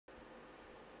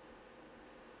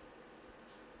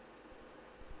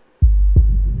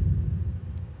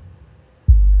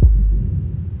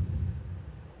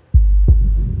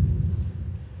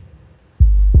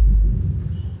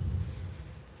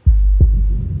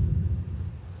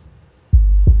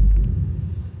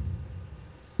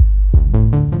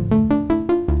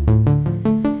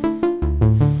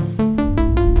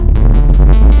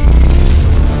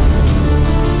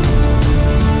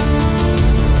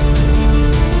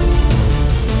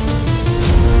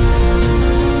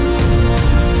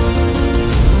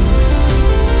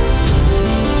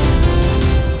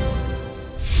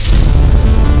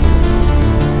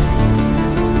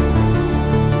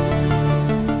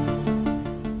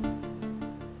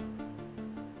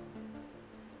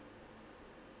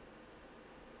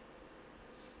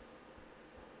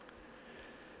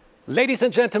Ladies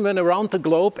and gentlemen around the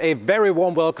globe, a very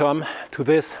warm welcome to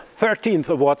this 13th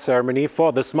award ceremony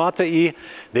for the Smarter E,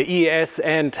 the EES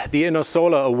and the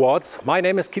Intersolar Awards. My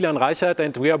name is Kilian Reichert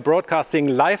and we are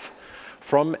broadcasting live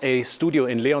from a studio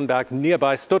in Leonberg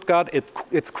nearby Stuttgart.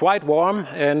 It's quite warm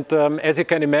and as you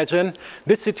can imagine,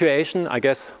 this situation, I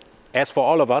guess, as for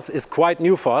all of us, is quite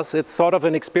new for us. It's sort of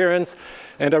an experience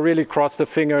and I really cross the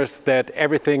fingers that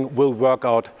everything will work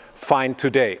out fine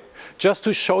today. Just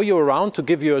to show you around, to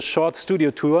give you a short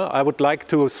studio tour, I would like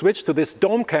to switch to this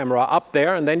dome camera up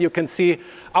there and then you can see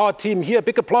our team here.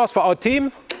 Big applause for our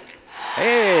team.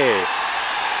 Hey!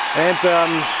 And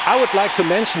I would like to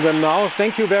mention them now.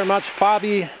 Thank you very much,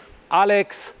 Fabi,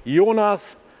 Alex,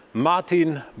 Jonas,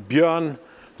 Martin, Björn,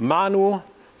 Manu,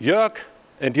 Jörg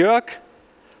and Jörg,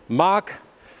 Mark,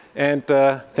 and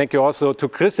thank you also to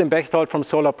Kristin Bechtold from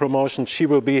Solar Promotion. She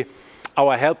will be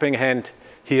our helping hand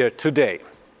here today.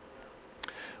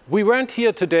 We weren't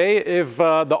here today if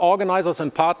the organizers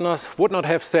and partners would not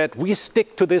have said we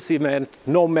stick to this event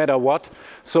no matter what.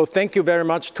 So thank you very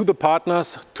much to the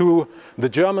partners, to the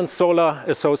German Solar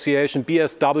Association,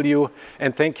 BSW,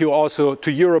 and thank you also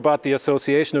to Eurobud, the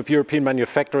Association of European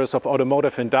Manufacturers of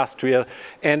Automotive, Industrial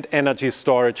and Energy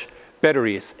Storage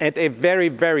Batteries. And a very,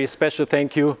 very special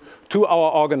thank you to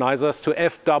our organizers, to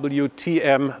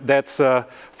FWTM, that's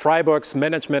Freiburg's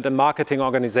Management and Marketing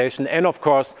Organization, and of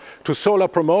course to Solar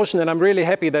Promotion. And I'm really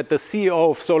happy that the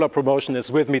CEO of Solar Promotion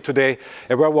is with me today.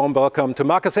 A very warm welcome to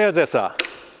Markus Elsässer.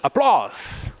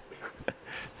 Applause.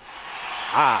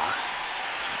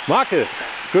 Markus,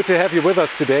 good to have you with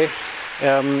us today.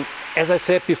 As I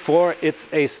said before, it's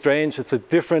a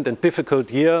different and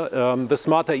difficult year. The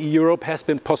Smarter E Europe has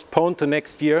been postponed to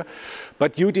next year,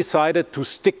 but you decided to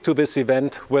stick to this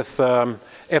event with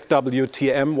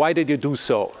FWTM. Why did you do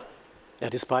so? Yeah,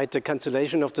 despite the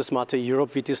cancellation of the Smarter E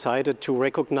Europe, we decided to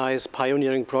recognize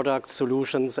pioneering products,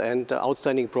 solutions and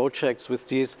outstanding projects with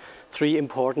these three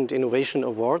important innovation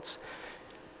awards.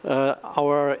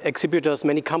 Our exhibitors,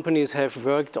 many companies have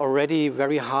worked already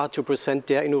very hard to present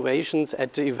their innovations.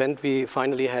 At the event we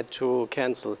finally had to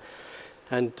cancel.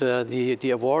 And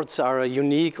the awards are a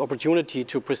unique opportunity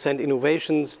to present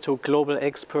innovations to global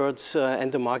experts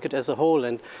and the market as a whole.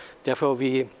 And therefore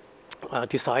we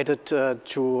decided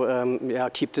to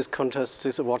keep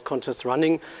this award contest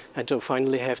running and to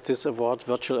finally have this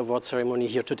virtual award ceremony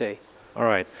here today. All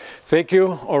right, thank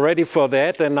you already for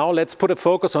that. And now let's put a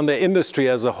focus on the industry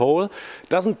as a whole.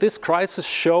 Doesn't this crisis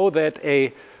show that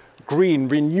a green,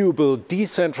 renewable,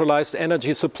 decentralized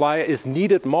energy supply is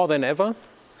needed more than ever?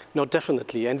 No,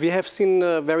 definitely. And we have seen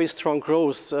very strong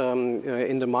growth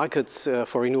in the markets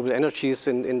for renewable energies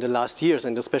in the last years,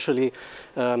 and especially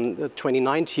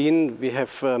 2019, we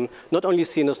have not only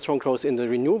seen a strong growth in the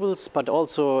renewables, but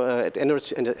also at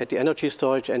the energy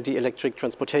storage and the electric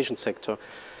transportation sector.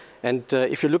 And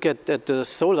if you look at the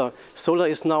solar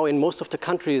is now in most of the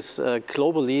countries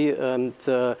globally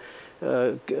the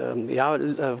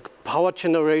power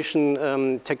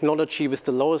generation technology with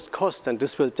the lowest cost, and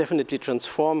this will definitely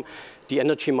transform the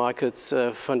energy markets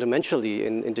fundamentally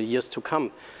in the years to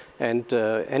come. And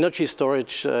energy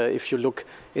storage, if you look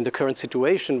in the current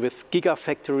situation with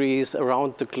gigafactories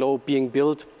around the globe being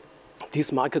built,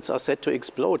 these markets are set to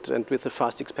explode, and with the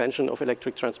fast expansion of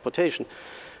electric transportation.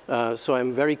 So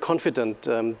I'm very confident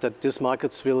that these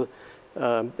markets will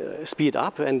speed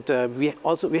up, and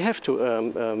we have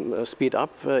to speed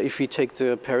up if we take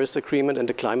the Paris Agreement and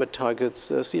the climate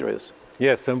targets serious.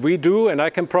 Yes, and we do, and I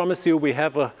can promise you we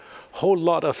have a whole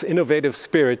lot of innovative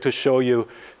spirit to show you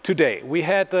today. We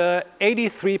had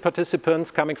 83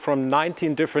 participants coming from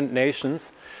 19 different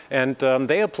nations, and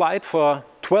they applied for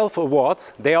 12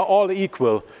 awards. They are all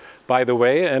equal, by the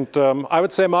way, and I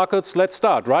would say, Markus, let's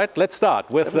start, right? Let's start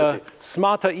with the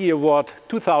Smarter E Award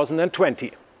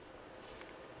 2020.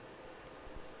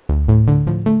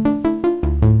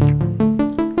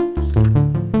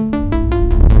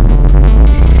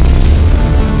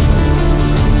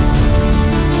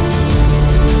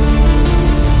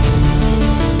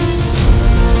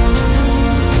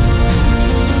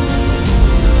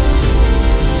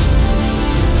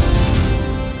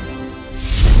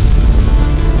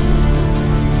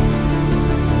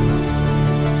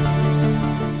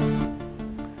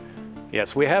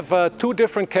 Yes, we have two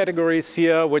different categories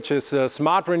here, which is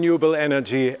smart renewable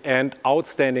energy and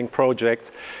outstanding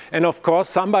projects. And of course,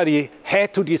 somebody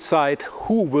had to decide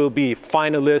who will be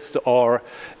finalist or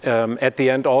at the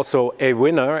end also a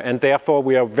winner. And therefore,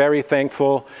 we are very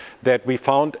thankful that we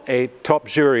found a top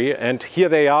jury. And here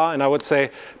they are. And I would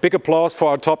say big applause for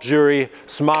our top jury,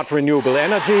 Smart Renewable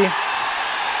Energy.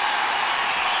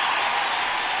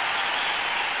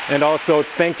 And also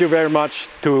thank you very much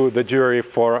to the jury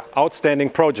for outstanding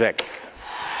projects.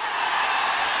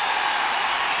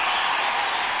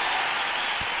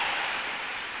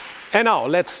 And now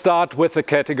let's start with the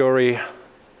category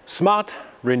Smart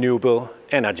Renewable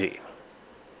Energy.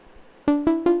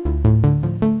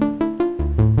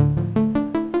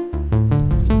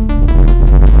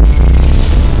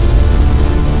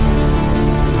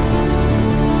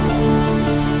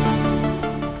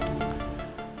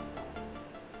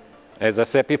 As I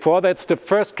said before, that's the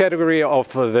first category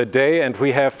of the day, and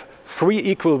we have 3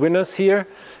 equal winners here.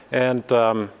 And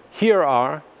here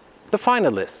are the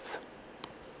finalists.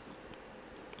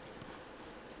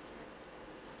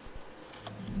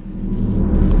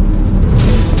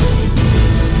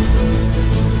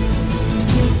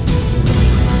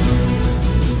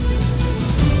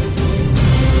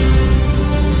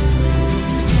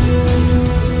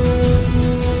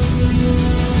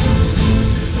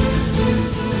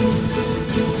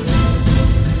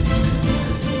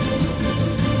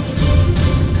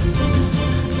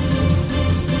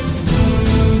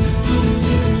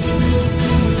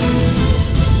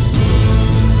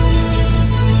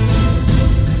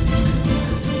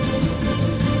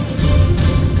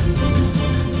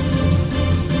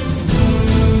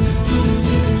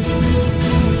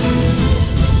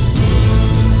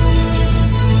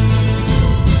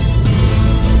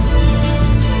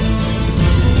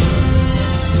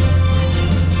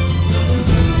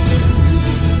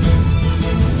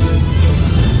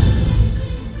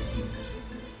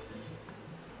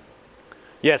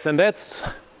 Yes, and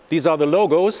these are the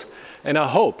logos, and I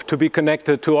hope to be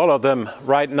connected to all of them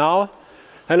right now.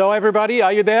 Hello everybody,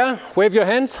 are you there? Wave your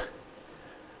hands.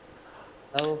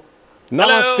 Hello.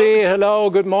 Namaste, hello,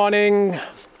 good morning.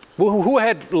 Who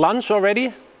had lunch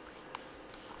already?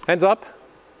 Hands up.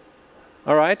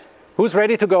 All right. Who's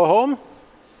ready to go home?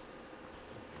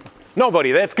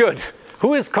 Nobody, that's good.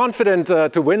 Who is confident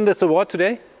to win this award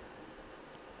today?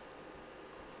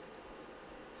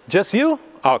 Just you?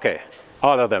 Okay.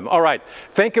 All of them. All right.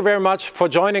 Thank you very much for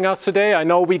joining us today. I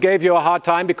know we gave you a hard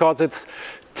time because it's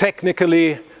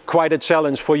technically quite a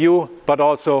challenge for you, but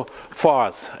also for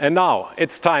us. And now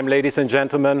it's time, ladies and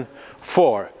gentlemen,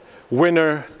 for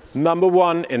winner number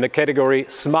 1 in the category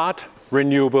Smart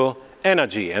Renewable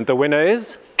Energy. And the winner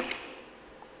is?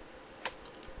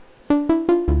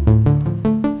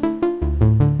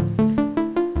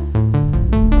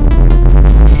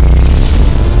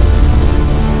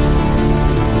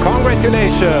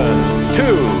 Congratulations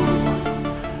to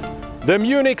the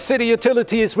Munich City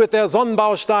Utilities with their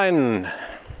Sonnenbaustein.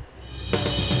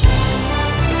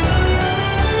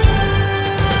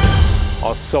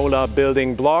 Or solar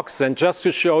building blocks. And just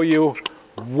to show you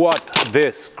what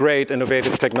this great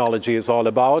innovative technology is all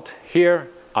about, here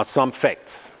are some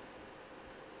facts.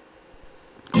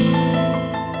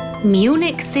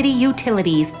 Munich City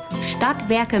Utilities,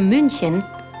 Stadtwerke München,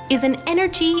 is an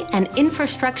energy and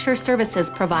infrastructure services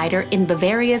provider in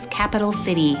Bavaria's capital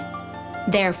city.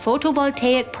 Their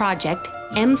photovoltaic project,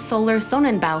 Intersolar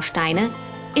Sonnenbausteine,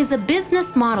 is a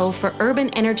business model for urban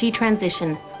energy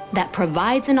transition that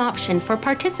provides an option for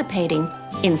participating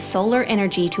in solar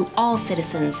energy to all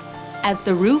citizens, as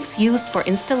the roofs used for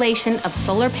installation of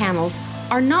solar panels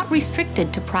are not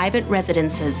restricted to private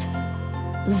residences.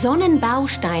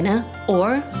 Sonnenbausteine,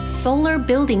 or solar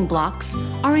building blocks,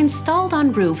 are installed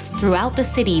on roofs throughout the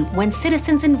city when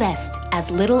citizens invest as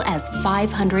little as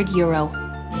 €500.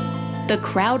 The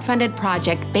crowd-funded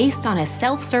project, based on a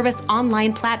self-service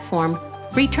online platform,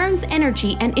 returns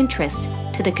energy and interest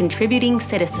to the contributing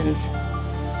citizens.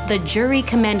 The jury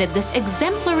commended this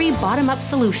exemplary bottom-up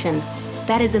solution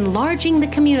that is enlarging the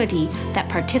community that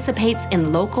participates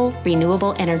in local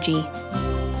renewable energy.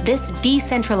 This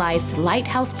decentralized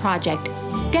lighthouse project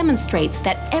demonstrates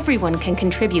that everyone can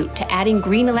contribute to adding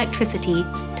green electricity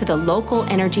to the local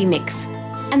energy mix,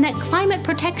 and that climate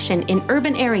protection in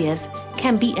urban areas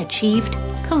can be achieved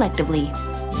collectively.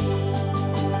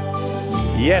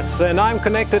 Yes, and I'm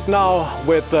connected now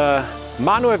with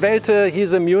Manuel Welte.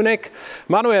 He's in Munich.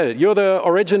 Manuel, you're the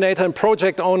originator and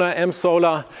project owner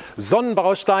Intersolar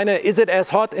Sonnenbausteine. Is it as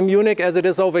hot in Munich as it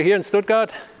is over here in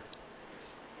Stuttgart?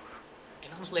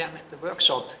 Honestly, I'm at the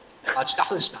workshop at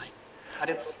Staffelstein, but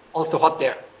it's also hot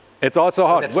there. It's also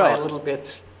hot. That's why a little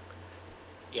bit,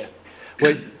 yeah.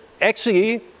 Well,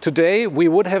 actually, today we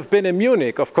would have been in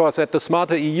Munich, of course, at the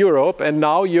Smarter E Europe, and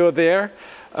now you're there.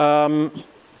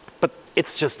 But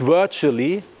it's just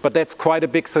virtually, but that's quite a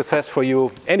big success for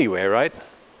you anyway, right?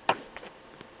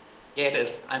 Yeah, it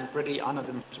is. I'm pretty honored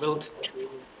and thrilled to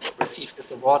receive this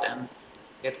award and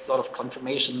get sort of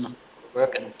confirmation of the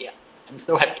work, and yeah, I'm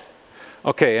so happy.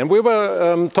 Okay, and we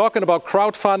were talking about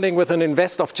crowdfunding with an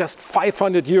invest of just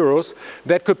 500 euros.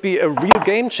 That could be a real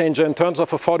game changer in terms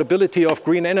of affordability of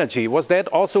green energy. Was that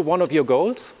also one of your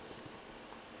goals?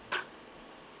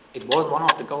 It was one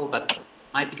of the goals, but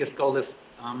my biggest goal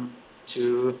is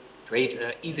to create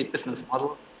an easy business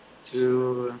model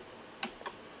to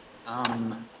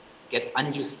get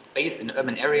unused space in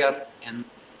urban areas and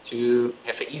to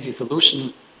have an easy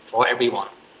solution for everyone.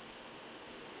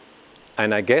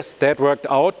 And I guess that worked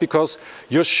out because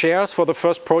your shares for the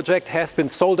first project have been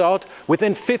sold out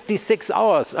within 56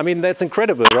 hours. I mean, that's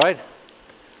incredible, right?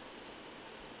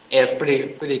 Yeah, it's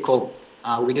pretty cool.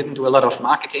 We didn't do a lot of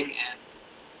marketing and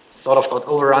sort of got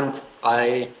overrun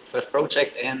by first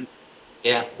project. And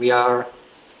yeah, we are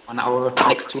on our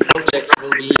next two projects,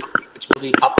 which will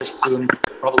be published soon,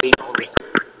 probably in August.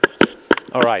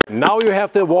 All right, now you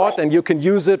have the award and you can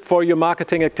use it for your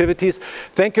marketing activities.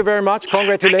 Thank you very much.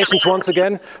 Congratulations once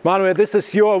again. Manuel, this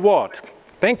is your award.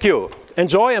 Thank you.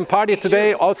 Enjoy and party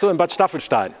today also in Bad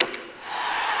Staffelstein.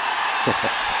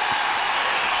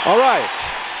 All right,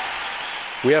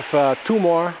 we have two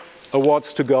more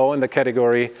awards to go in the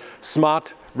category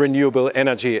Smart Renewable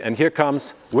Energy. And here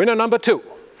comes winner number 2.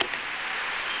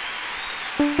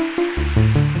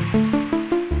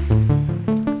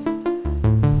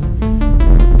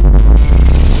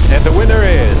 And the winner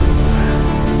is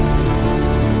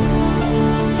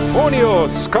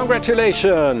Fronius.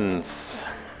 Congratulations.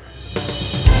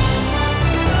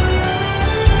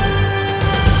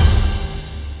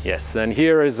 Yes, and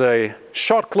here is a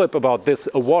short clip about this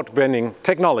award-winning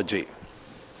technology.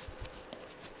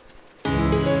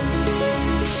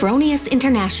 Fronius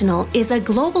International is a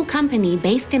global company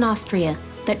based in Austria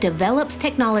that develops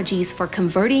technologies for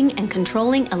converting and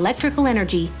controlling electrical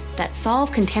energy that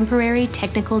solve contemporary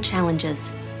technical challenges.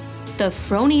 The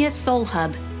Fronius Sol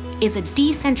Hub is a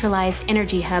decentralized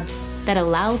energy hub that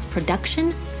allows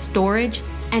production, storage,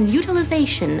 and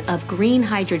utilization of green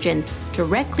hydrogen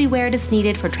directly where it is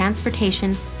needed for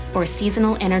transportation or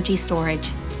seasonal energy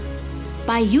storage.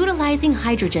 By utilizing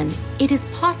hydrogen, it is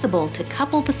possible to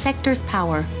couple the sector's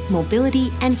power,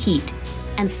 mobility, and heat,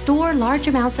 and store large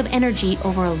amounts of energy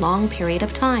over a long period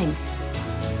of time.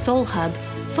 Sol Hub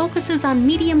focuses on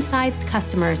medium-sized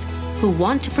customers who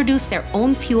want to produce their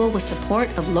own fuel with support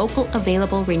of local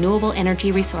available renewable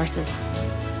energy resources.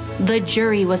 The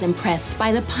jury was impressed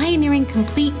by the pioneering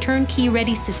complete turnkey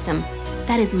ready system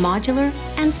that is modular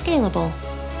and scalable.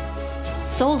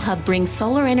 Sol Hub brings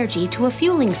solar energy to a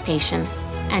fueling station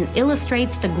and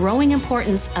illustrates the growing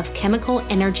importance of chemical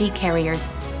energy carriers,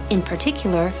 in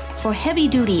particular for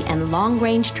heavy-duty and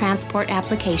long-range transport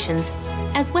applications,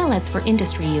 as well as for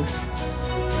industry use.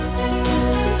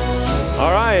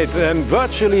 All right, and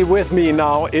virtually with me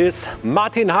now is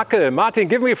Martin Hackel. Martin,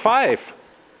 give me 5.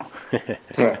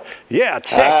 Yeah,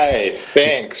 check. Hi,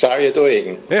 thanks. How are you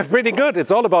doing? Yeah, pretty good.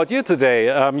 It's all about you today.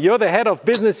 You're the head of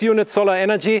business unit Solar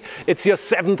Energy. It's your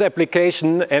 7th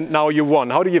application and now you won.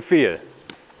 How do you feel?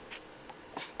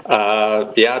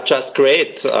 Yeah, just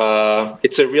great.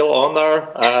 It's a real honor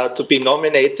to be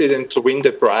nominated and to win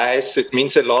the prize. It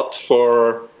means a lot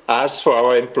for us, for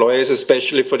our employees,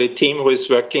 especially for the team who is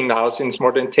working now since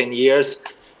more than 10 years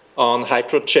on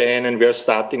hydrogen, and we're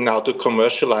starting now to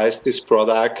commercialize this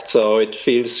product, so it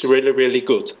feels really, really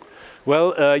good.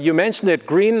 Well, you mentioned it,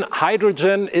 green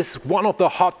hydrogen is one of the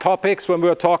hot topics when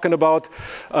we're talking about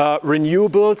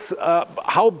renewables.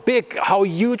 How big, how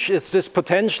huge is this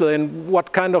potential and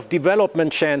what kind of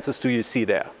development chances do you see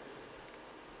there?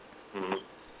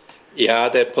 Yeah,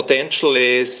 the potential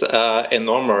is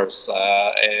enormous.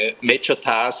 A major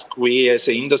task we as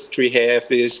an industry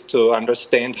have is to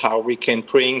understand how we can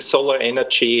bring solar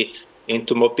energy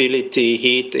into mobility,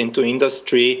 heat, into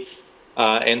industry.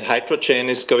 And hydrogen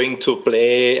is going to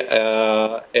play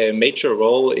a major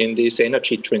role in this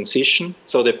energy transition.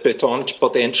 So the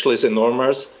potential is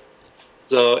enormous.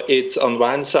 So it's on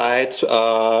one side,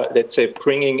 let's say,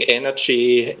 bringing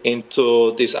energy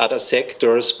into these other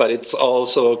sectors, but it's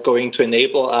also going to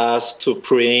enable us to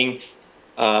bring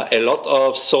a lot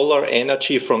of solar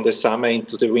energy from the summer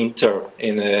into the winter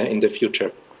in the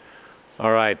future.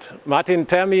 All right. Martin,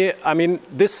 tell me, I mean,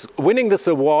 winning this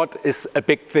award is a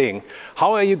big thing.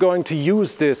 How are you going to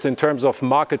use this in terms of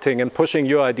marketing and pushing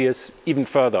your ideas even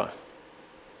further?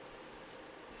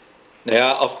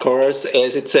 Yeah, of course,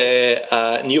 as it's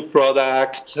a new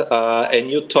product, a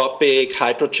new topic,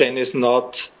 hydrogen is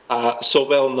not so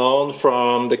well known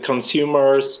from the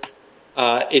consumers.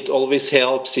 It always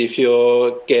helps if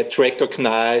you get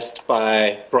recognized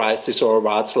by prizes or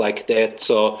awards like that.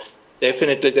 So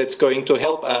definitely that's going to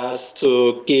help us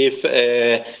to give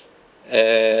a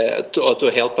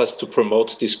to help us to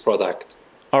promote this product.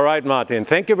 All right, Martin,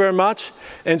 thank you very much.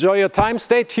 Enjoy your time.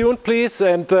 Stay tuned, please,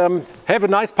 and have a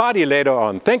nice party later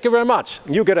on. Thank you very much.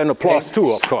 You get an applause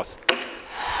too, of course.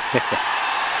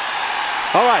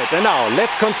 All right, and now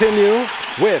let's continue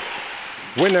with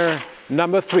winner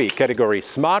number 3, category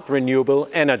Smart Renewable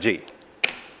Energy.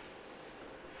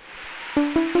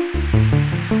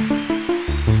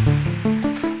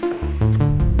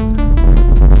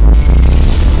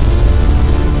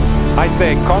 I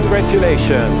say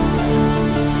congratulations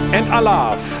and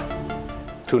Alaf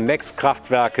to Next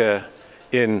Kraftwerke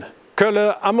in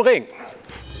Kölle am Ring.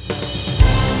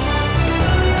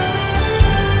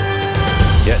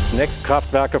 Yes, Next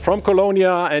Kraftwerke from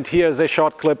Colonia, and here's a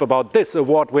short clip about this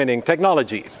award-winning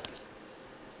technology.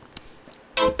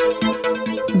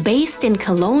 Based in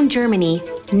Cologne, Germany,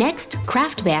 Next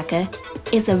Kraftwerke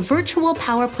is a virtual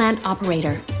power plant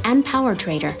operator and power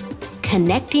trader,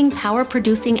 connecting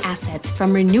power-producing assets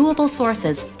from renewable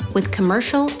sources with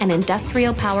commercial and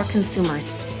industrial power consumers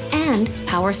and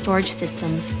power storage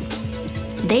systems.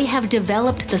 They have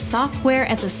developed the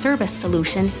software-as-a-service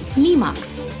solution, Nemox,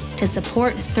 to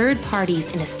support third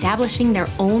parties in establishing their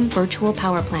own virtual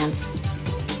power plants.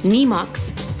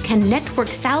 Nemox can network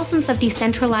thousands of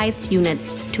decentralized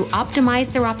units to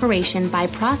optimize their operation by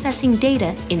processing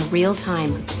data in real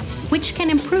time, which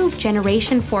can improve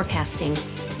generation forecasting.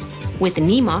 With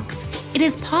Nemox, it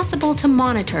is possible to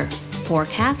monitor,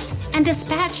 forecast, and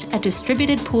dispatch a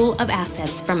distributed pool of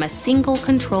assets from a single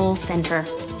control center.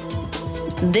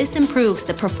 This improves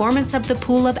the performance of the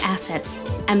pool of assets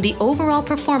and the overall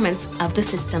performance of the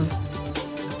system.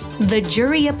 The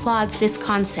jury applauds this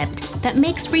concept that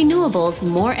makes renewables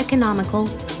more economical,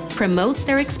 promotes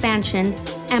their expansion,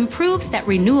 and proves that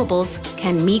renewables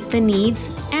can meet the needs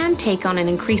and take on an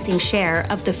increasing share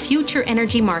of the future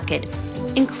energy market,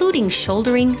 including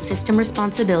shouldering system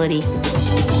responsibility.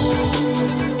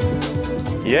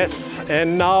 Yes,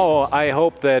 and now I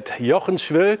hope that Jochen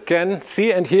Schwill can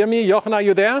see and hear me. Jochen, are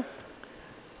you there?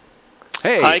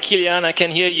 Hey. Hi, Kilian, I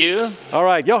can hear you. All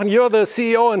right, Jochen, you're the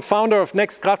CEO and founder of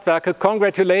Next Kraftwerke.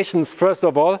 Congratulations, first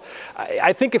of all.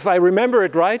 I think if I remember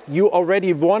it right, you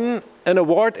already won an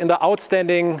award in the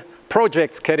Outstanding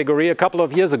Projects category a couple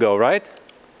of years ago, right?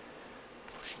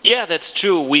 Yeah, that's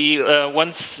true. We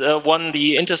once won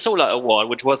the Intersolar Award,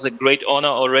 which was a great honor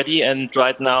already. And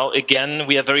right now, again,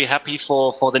 we are very happy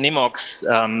for the Nemox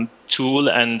tool,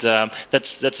 and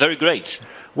that's very great.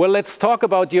 Well, let's talk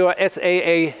about your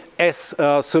SaaS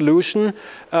solution.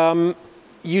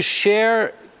 You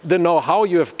share the know-how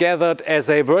you have gathered as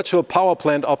a virtual power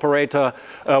plant operator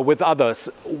with others.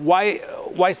 Why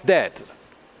is that?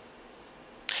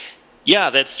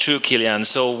 Yeah, that's true, Kilian.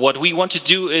 So what we want to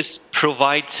do is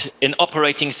provide an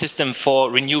operating system for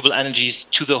renewable energies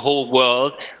to the whole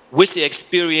world with the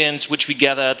experience which we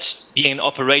gathered being an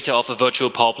operator of a virtual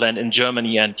power plant in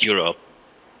Germany and Europe.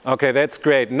 Okay, that's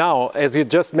great. Now, as you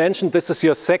just mentioned, this is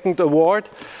your second award.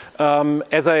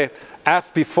 As I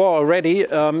asked before already,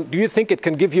 do you think it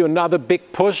can give you another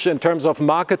big push in terms of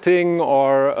marketing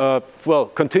or, well,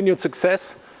 continued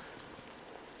success?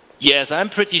 Yes, I'm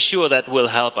pretty sure that will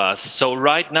help us. So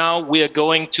right now we are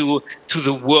going to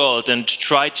the world and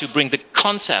try to bring the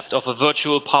concept of a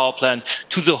virtual power plant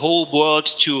to the whole world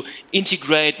to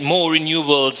integrate more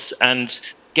renewables and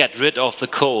get rid of the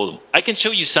coal. I can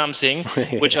show you something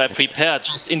which I prepared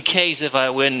just in case if I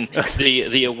win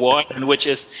the award, and which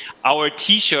is our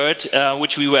T-shirt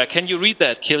which we wear. Can you read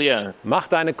that, Kilian? Mach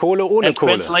deine Kohle ohne and Kohle.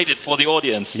 Translate it for the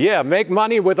audience. Yeah, make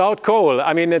money without coal.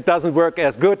 I mean, it doesn't work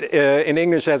as good in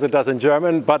English as it does in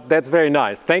German, but that's very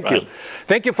nice. Thank you.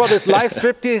 Thank you for this live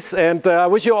striptease, and I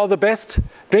wish you all the best.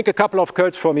 Drink a couple of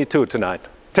Kölsch for me too tonight.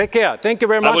 Take care. Thank you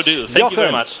very much. I will do. Thank you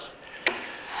very much.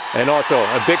 And also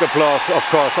a big applause, of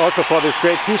course, also for this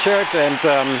great T-shirt.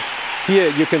 And here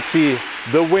you can see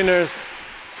the winners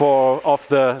of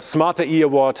the Smarter E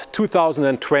Award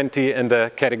 2020 in the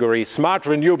category Smart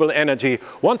Renewable Energy.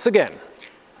 Once again.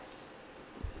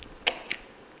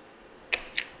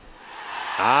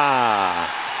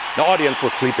 The audience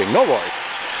was sleeping, no worries.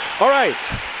 All right.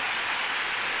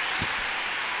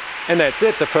 And that's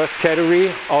it. The first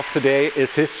category of today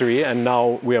is history. And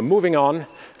now we are moving on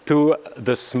to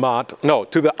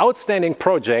the outstanding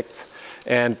projects,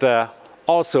 and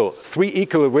also 3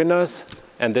 equal winners,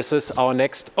 and this is our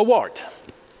next award.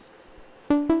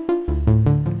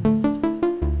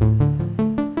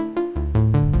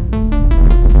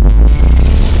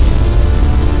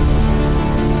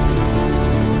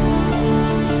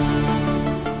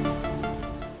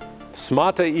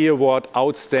 Smarter E Award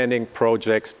Outstanding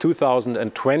Projects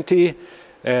 2020,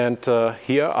 and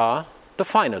here are the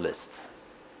finalists.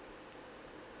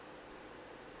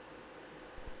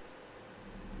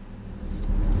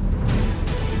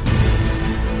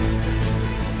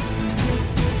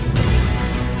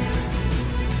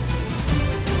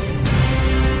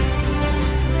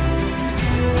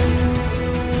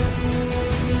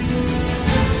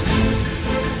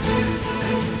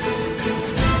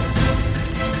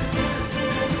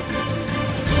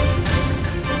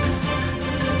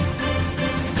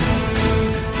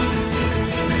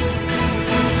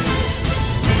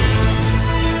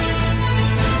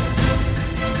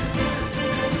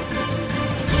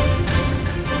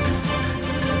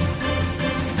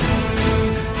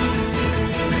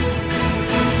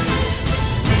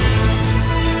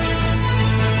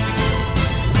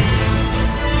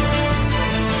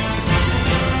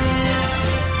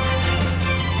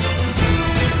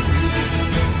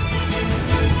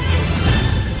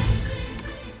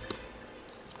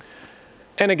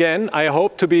 And again, I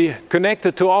hope to be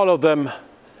connected to all of them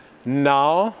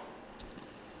now.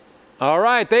 All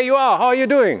right, there you are. How are you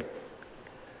doing?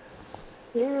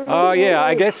 Oh yeah,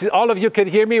 I guess all of you can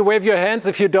hear me. Wave your hands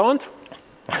if you don't.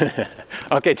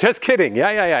 Okay, just kidding.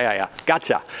 Yeah.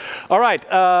 Gotcha. All right,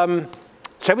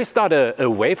 shall we start a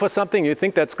wave or something? You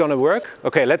think that's gonna work?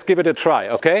 Okay, let's give it a try,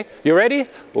 okay? You ready?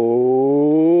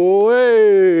 Oh,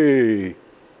 hey.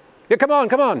 Yeah, come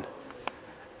on.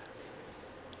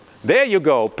 There you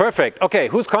go, perfect. Okay,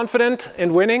 who's confident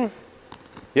in winning?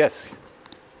 Yes.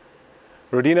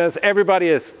 Rodina's, everybody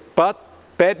is, but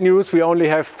bad news, we only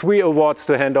have 3 awards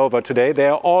to hand over today. They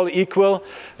are all equal,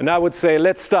 and I would say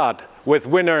let's start with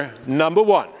winner number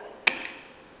 1.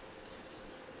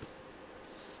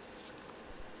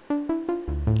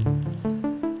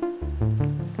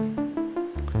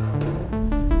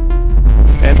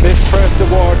 And this first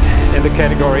award in the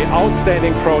category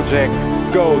Outstanding Projects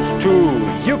goes to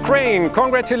Ukraine.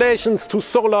 Congratulations to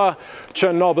Solar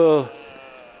Chernobyl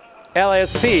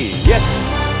LLC. Yes.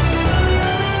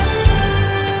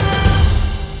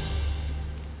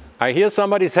 I hear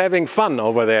somebody's having fun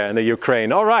over there in the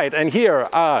Ukraine. All right, and here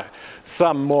are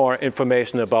some more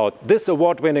information about this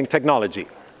award-winning technology.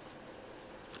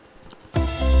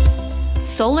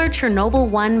 Solar Chernobyl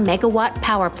 1 megawatt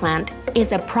power plant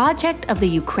is a project of the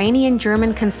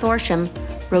Ukrainian-German consortium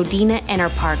Rodina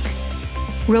Enerpark.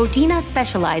 Rodina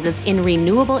specializes in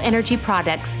renewable energy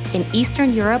products in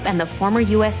Eastern Europe and the former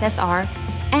USSR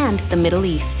and the Middle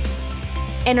East.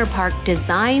 Enerpark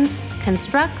designs,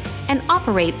 constructs, and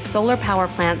operates solar power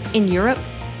plants in Europe,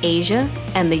 Asia,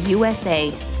 and the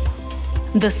USA.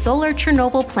 The Solar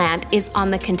Chernobyl plant is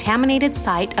on the contaminated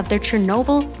site of the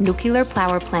Chernobyl nuclear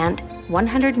power plant,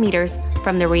 100 meters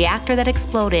from the reactor that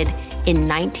exploded in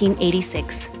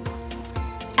 1986.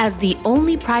 As the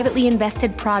only privately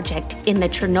invested project in the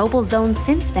Chernobyl zone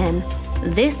since then,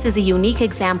 this is a unique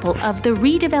example of the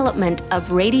redevelopment of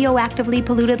radioactively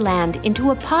polluted land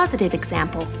into a positive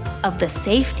example of the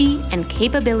safety and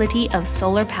capability of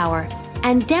solar power,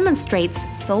 and demonstrates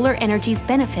solar energy's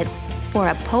benefits for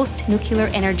a post-nuclear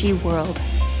energy world.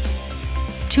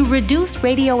 To reduce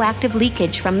radioactive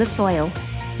leakage from the soil,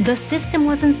 the system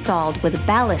was installed with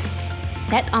ballasts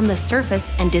set on the surface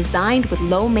and designed with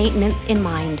low maintenance in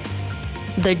mind.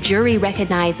 The jury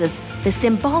recognizes the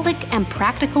symbolic and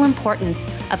practical importance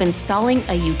of installing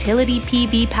a utility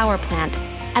PV power plant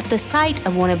at the site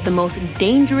of one of the most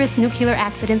dangerous nuclear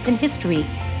accidents in history,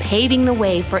 paving the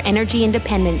way for energy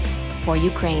independence for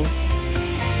Ukraine.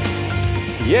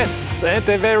 Yes, and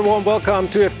a very warm welcome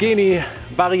to Evgeny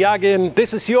Varyagin.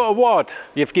 This is your award,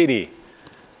 Evgeny.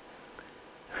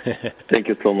 Thank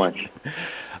you so much.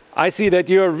 I see that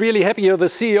you're really happy. You're the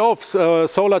CEO of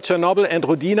Solar Chernobyl and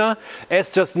Rodina. As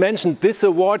just mentioned, this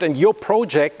award and your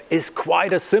project is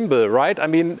quite a symbol, right? I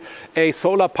mean, a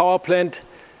solar power plant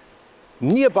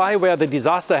nearby where the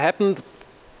disaster happened,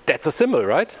 that's a symbol,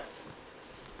 right?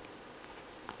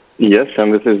 Yes,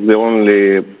 and this is the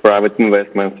only private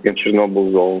investment in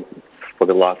Chernobyl zone for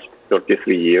the last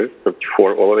 33 years,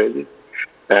 34 already.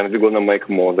 And we're going to make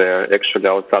more there. Actually,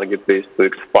 our target is to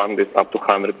expand this up to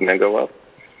 100 megawatts.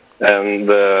 And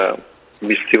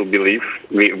we still believe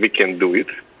we can do it.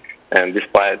 And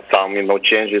despite some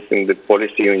changes in the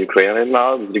policy in Ukraine right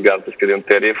now, with regard to feed-in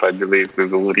tariff, I believe we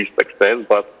will reach success.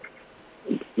 But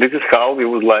this is how we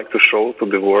would like to show to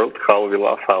the world how we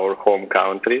love our home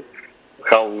country,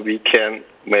 how we can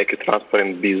make a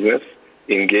transparent business,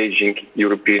 engaging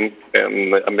European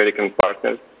and American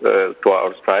partners to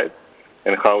our side,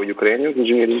 and how Ukrainian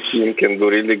engineering team can do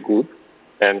really good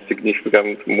and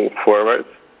significant move forward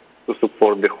to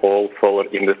support the whole solar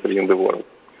industry in the world.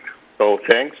 So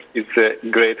thanks. It's a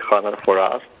great honor for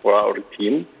us, for our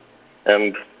team.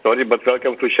 And sorry, but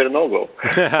welcome to Chernobyl.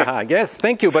 Yes,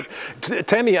 thank you. But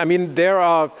tell me, I mean, there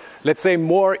are, let's say,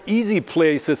 more easy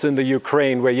places in the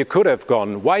Ukraine where you could have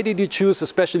gone. Why did you choose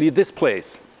especially this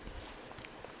place?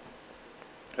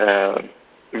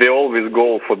 We always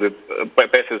go for the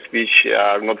places which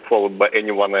are not followed by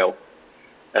anyone else.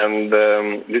 And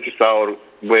this is our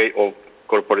way of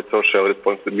corporate social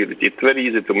responsibility. It's very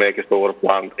easy to make a solar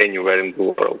plant anywhere in the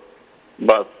world.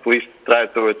 But please try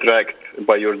to attract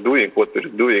by your doing what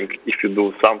you're doing if you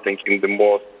do something in the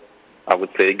most, I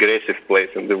would say, aggressive place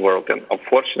in the world. And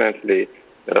unfortunately,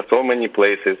 there are so many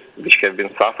places which have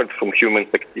been suffered from human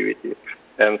activity.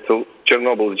 And so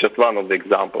Chernobyl is just one of the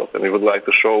examples. And we would like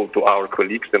to show to our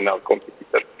colleagues and our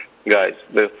competitors, guys,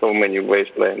 there's so many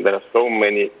wasteland, there are so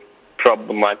many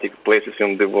problematic places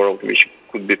in the world which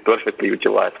could be perfectly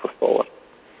utilized for solar.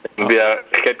 And we are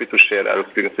happy to share our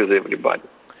experience with everybody.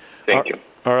 Thank you.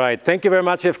 All right, thank you very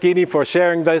much, Evgeny, for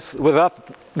sharing this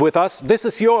with us. This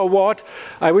is your award.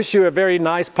 I wish you a very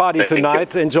nice party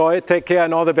tonight. Enjoy it, take care,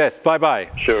 and all the best. Bye-bye.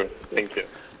 Sure, thank you.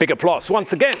 Big applause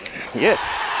once again.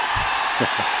 Yes.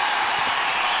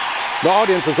 The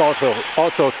audience is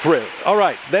also thrilled. All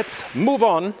right, let's move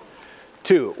on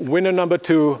to winner number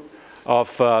 2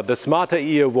 of the Smarter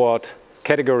E Award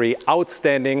category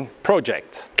Outstanding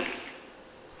Project.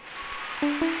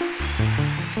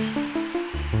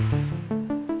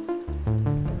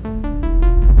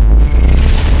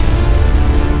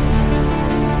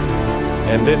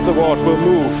 And this award will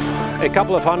move a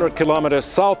couple of 100 kilometers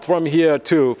south from here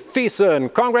to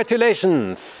Füssen.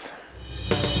 Congratulations!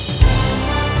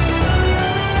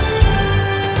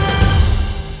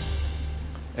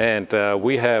 And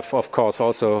we have, of course,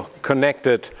 also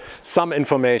connected some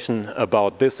information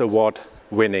about this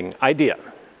award-winning idea.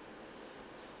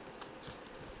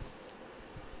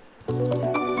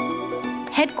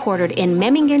 Headquartered in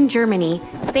Memmingen, Germany,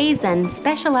 Füssen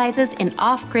specializes in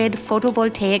off-grid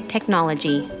photovoltaic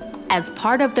technology. As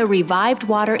part of the Revived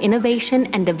Water Innovation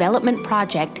and Development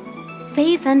Project,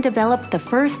 Füssen developed the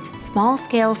first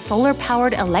small-scale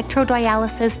solar-powered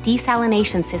electrodialysis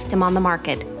desalination system on the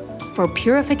market for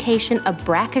purification of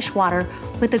brackish water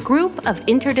with a group of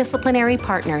interdisciplinary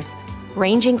partners,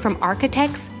 ranging from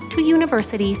architects to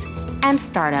universities and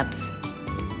startups.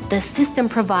 The system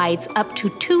provides up to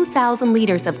 2,000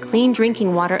 liters of clean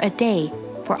drinking water a day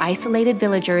for isolated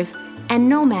villagers and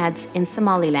nomads in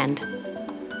Somaliland.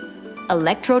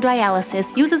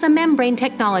 Electrodialysis uses a membrane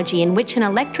technology in which an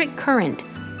electric current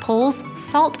pulls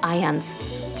salt ions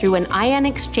through an ion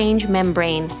exchange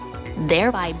membrane,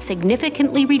 thereby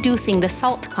significantly reducing the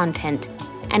salt content,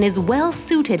 and is well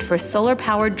suited for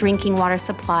solar-powered drinking water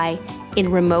supply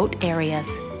in remote areas.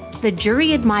 The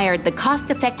jury admired the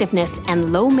cost-effectiveness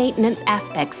and low-maintenance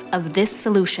aspects of this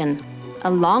solution,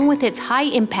 along with its high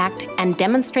impact and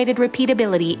demonstrated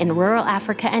repeatability in rural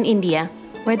Africa and India,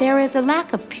 where there is a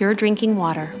lack of pure drinking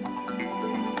water.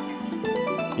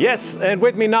 Yes, and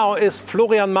with me now is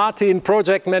Florian Martin,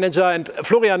 project manager. And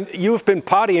Florian, you've been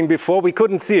partying before. We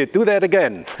couldn't see it. Do that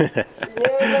again.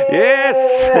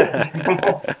 Yes!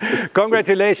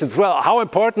 Congratulations. Well, how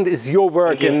important is your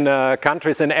work in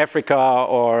countries in Africa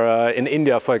or in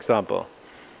India, for example?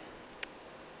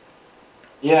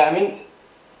 Yeah, I mean,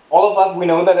 all of us, we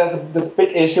know that there's this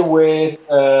big issue with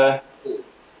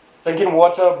drinking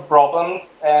water problems,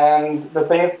 and the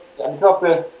thing is, because of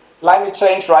the climate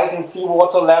change, rising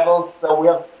seawater levels, so we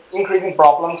have increasing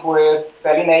problems with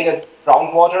salinated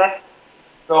groundwater.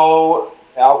 So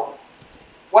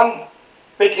one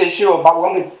big issue about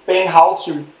one big thing how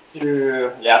to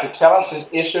challenge this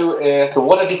issue is the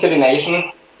water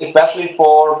desalination, especially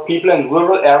for people in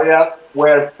rural areas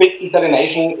where big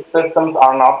desalination systems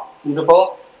are not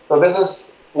suitable. So this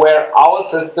is where our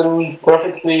system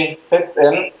perfectly fits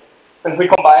in, since we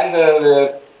combine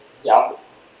the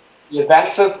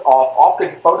advantages of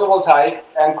off-grid photovoltaics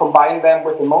and combine them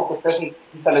with the most efficient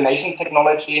desalination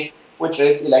technology, which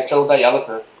is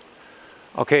electrodialysis.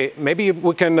 Okay, maybe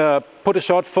we can put a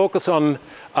short focus on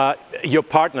your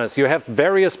partners. You have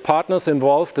various partners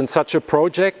involved in such a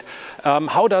project.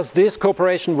 How does this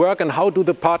cooperation work, and how do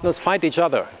the partners find each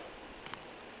other?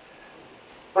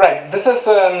 Right, this is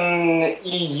an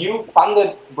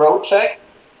EU-funded project.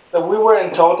 So we were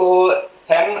in total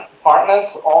 10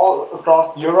 partners all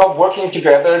across Europe working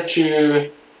together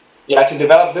to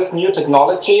develop this new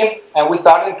technology. And we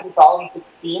started in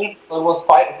 2016, so it was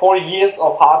 4 years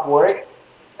of hard work.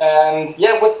 And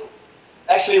yeah, it was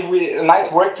actually a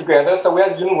nice work together. So we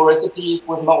had universities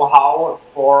with know-how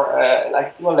for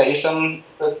like simulation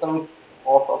systems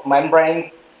of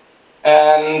membranes.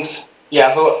 And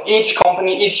yeah, so each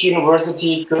company, each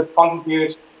university could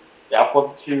contribute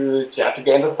to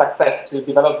gain the success to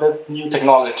develop this new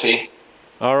technology.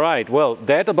 All right, well,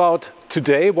 that about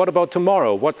today. What about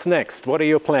tomorrow? What's next? What are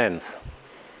your plans?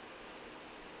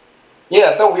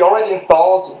 Yeah, so we already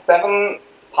installed 7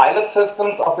 pilot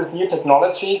systems of these new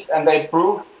technologies, and they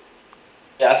proved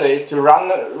to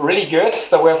run really good.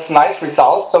 So we have nice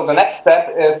results. So the next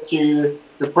step is to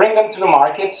bring them to the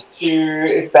market, to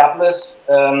establish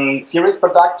series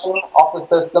production of the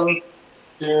system,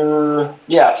 to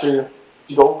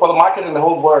go for the market in the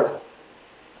whole world.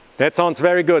 That sounds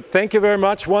very good. Thank you very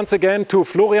much once again to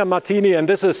Florian Martini, and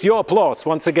this is your applause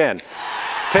once again.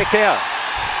 Take care.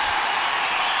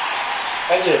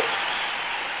 Thank you.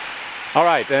 All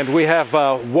right, and we have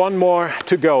one more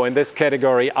to go in this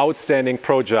category, Outstanding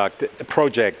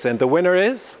Projects, and the winner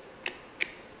is?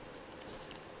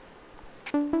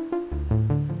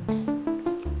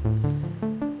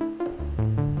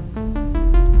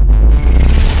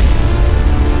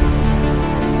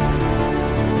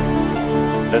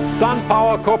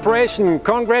 SunPower Corporation.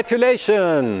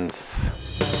 Congratulations.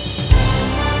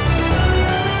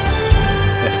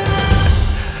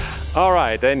 All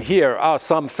right, and here are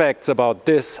some facts about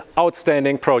this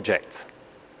outstanding project.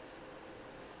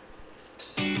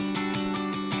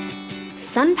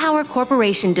 SunPower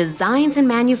Corporation designs and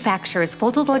manufactures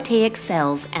photovoltaic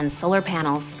cells and solar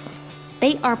panels.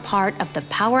 They are part of the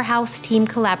Powerhouse Team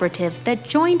Collaborative that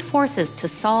joined forces to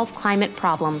solve climate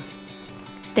problems.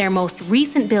 Their most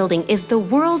recent building is the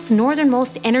world's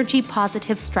northernmost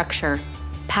energy-positive structure,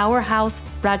 Powerhouse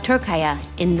Braturkaya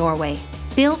in Norway,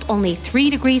 built only 3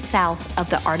 degrees south of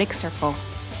the Arctic Circle.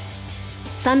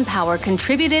 SunPower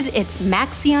contributed its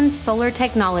Maxion solar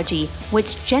technology,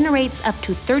 which generates up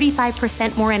to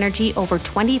 35% more energy over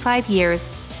 25 years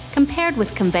compared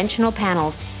with conventional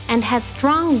panels, and has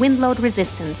strong wind load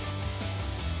resistance.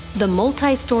 The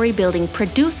multi-story building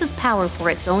produces power for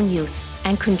its own use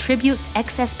and contributes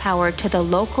excess power to the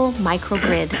local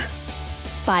microgrid.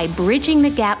 By bridging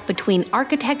the gap between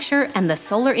architecture and the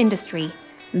solar industry,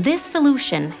 this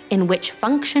solution, in which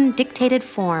function dictated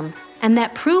form, and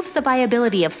that proves the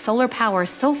viability of solar power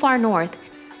so far north,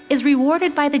 is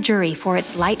rewarded by the jury for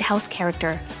its lighthouse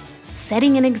character,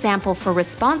 setting an example for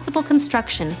responsible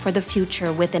construction for the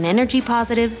future with an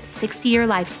energy-positive 60-year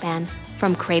lifespan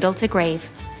from cradle to grave.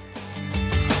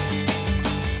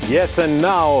 Yes, and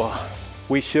now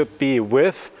we should be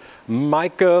with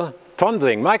Michael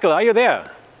Tonsing. Michael, are you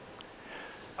there?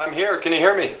 I'm here. Can you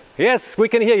hear me? Yes, we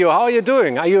can hear you. How are you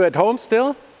doing? Are you at home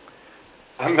still?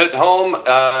 I'm at home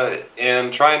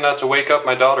and trying not to wake up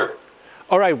my daughter.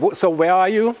 All right, so where are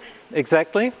you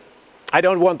exactly? I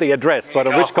don't want the address, but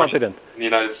on which continent? In the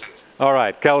United States. All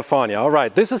right, California. All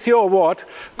right, this is your award.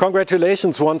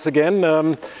 Congratulations once again.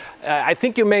 I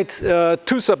think you made 2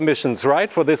 submissions,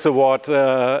 right, for this award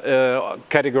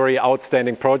category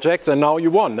Outstanding Projects, and now you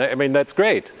won. I mean, that's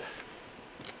great.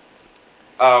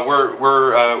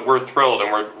 We're thrilled,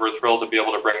 and we're thrilled to be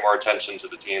able to bring more attention to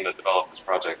the team that developed this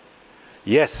project.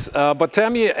 Yes, but tell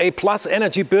me, a plus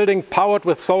energy building powered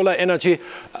with solar energy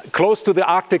close to the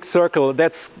Arctic Circle,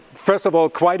 that's first of all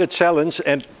quite a challenge.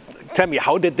 And tell me,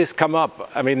 how did this come up?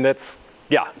 I mean, that's,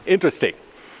 yeah, interesting.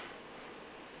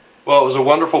 Well, it was a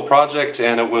wonderful project,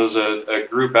 and it was a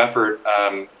group effort.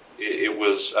 It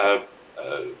was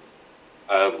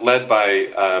led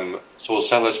by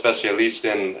Solceller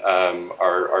Specialisten,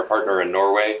 our partner in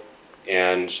Norway,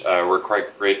 and we're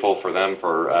quite grateful for them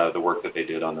for the work that they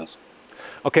did on this.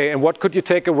 Okay, and what could you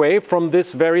take away from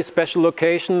this very special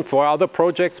location for other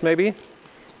projects maybe?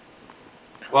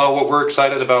 Well, what we're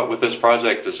excited about with this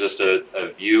project is just a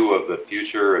view of the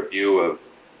future, a view of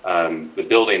the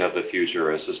building of the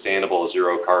future, a sustainable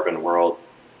zero carbon world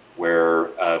where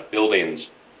buildings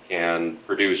can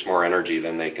produce more energy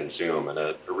than they consume, and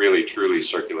a really truly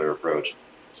circular approach.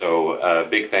 So a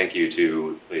big thank you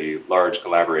to the large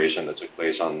collaboration that took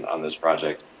place on this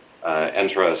project.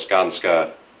 Entra,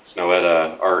 Skanska,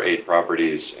 Snøhetta, R8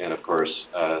 Properties, and of course,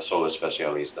 Solar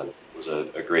Specialisten. It was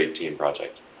a great team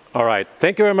project. All right.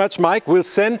 Thank you very much, Mike. We'll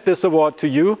send this award to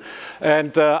you.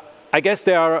 And I guess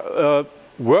there are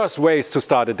worse ways to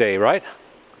start a day, right?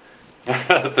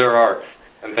 There are.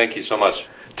 And thank you so much.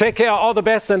 Take care. All the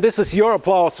best. And this is your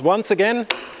applause once again.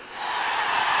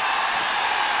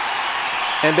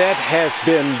 And that has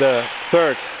been the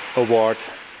 3rd award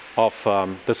of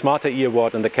the Smarter E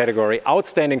Award in the category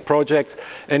Outstanding Projects.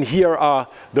 And here are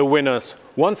the winners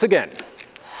once again.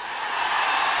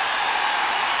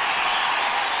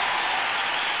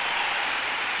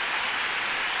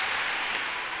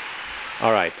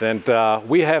 All right, and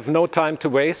we have no time to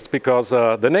waste because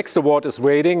the next award is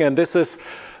waiting, and this is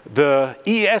the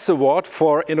EES Award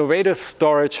for Innovative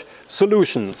Storage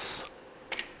Solutions.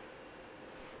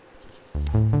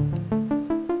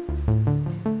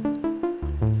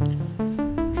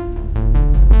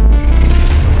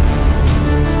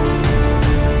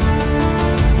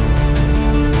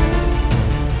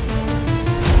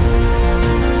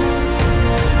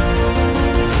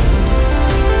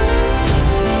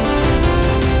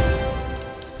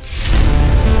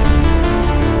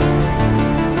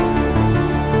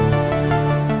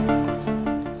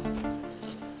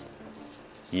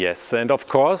 Yes, and of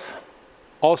course,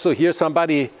 also here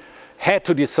somebody had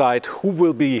to decide who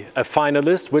will be a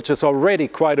finalist, which is already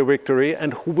quite a victory,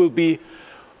 and who will be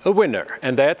a winner.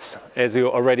 And that's, as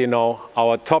you already know,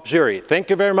 our top jury. Thank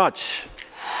you very much.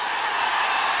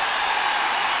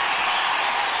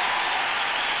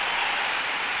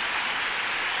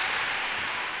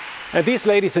 And these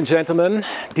ladies and gentlemen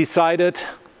decided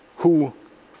who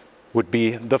would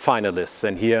be the finalists,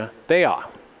 and here they are.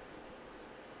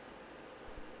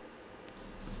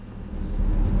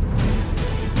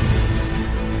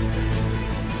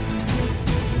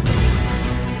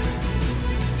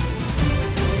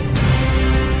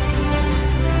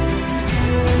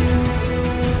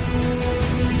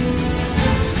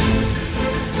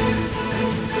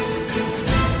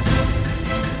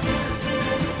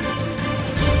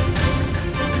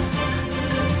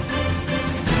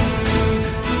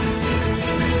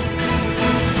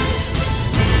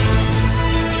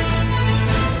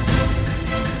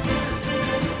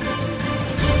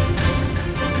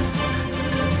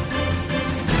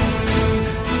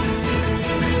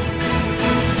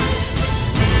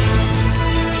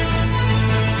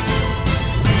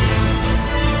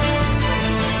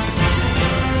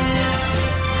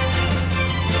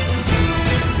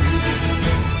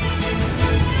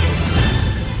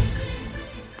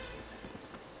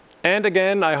 And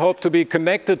again, I hope to be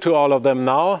connected to all of them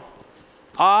now.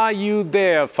 Are you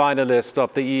there, finalists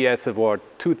of the EES Award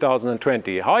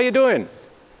 2020? How are you doing?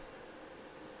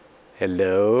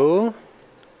 Hello?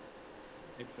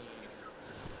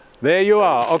 There you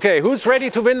are. Okay, who's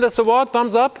ready to win this award?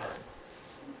 Thumbs up.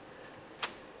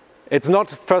 It's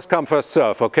not first come, first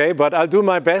serve, okay? But I'll do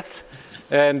my best.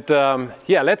 And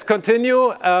yeah, let's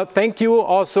continue. Thank you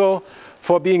also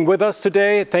for being with us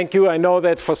today. Thank you. I know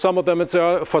that for some of them,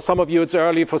 for some of you it's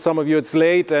early, for some of you it's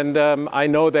late, and I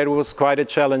know that it was quite a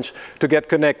challenge to get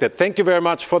connected. Thank you very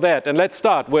much for that. And let's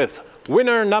start with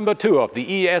winner number 2 of the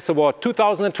EES Award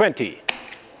 2020.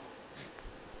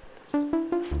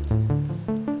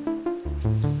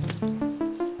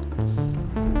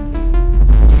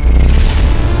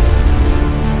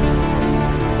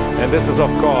 And this is, of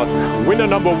course, winner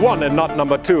number 1 and not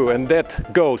number 2, and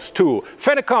that goes to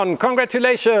Fenecon.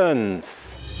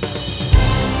 Congratulations!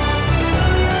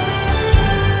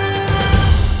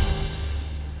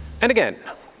 And again,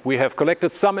 we have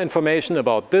collected some information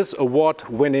about this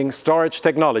award-winning storage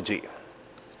technology.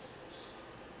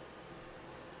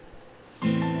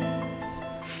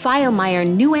 Feilmeyer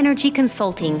New Energy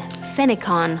Consulting,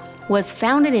 Fenecon, was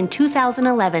founded in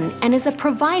 2011 and is a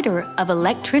provider of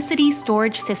electricity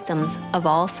storage systems of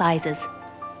all sizes.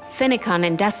 Fenecon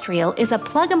Industrial is a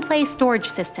plug-and-play storage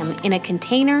system in a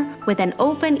container with an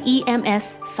open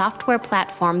EMS software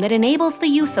platform that enables the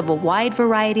use of a wide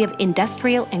variety of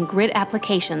industrial and grid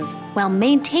applications while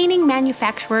maintaining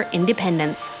manufacturer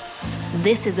independence.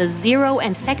 This is a zero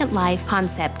and second life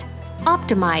concept,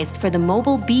 optimized for the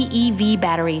mobile BEV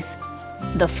batteries.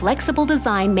 The flexible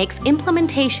design makes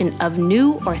implementation of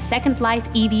new or second-life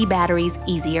EV batteries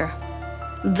easier.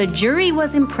 The jury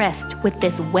was impressed with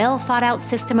this well-thought-out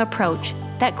system approach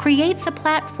that creates a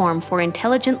platform for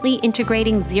intelligently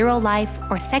integrating zero-life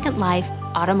or second-life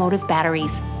automotive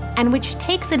batteries, and which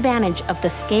takes advantage of the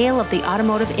scale of the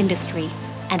automotive industry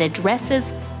and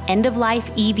addresses end-of-life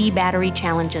EV battery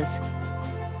challenges.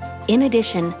 In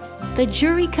addition, the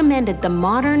jury commended the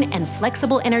modern and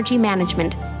flexible energy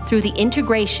management through the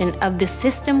integration of the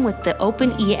system with the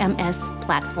open EMS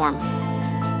platform.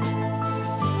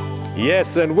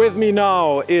 Yes, and with me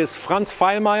now is Franz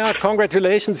Feilmeyer.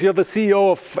 Congratulations, you're the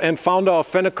CEO and founder of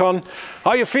Fenecon.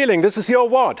 How are you feeling? This is your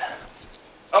award.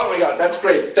 Oh my God, that's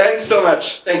great. Thanks so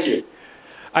much. Thank you.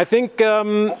 I think,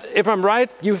 if I'm right,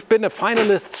 you've been a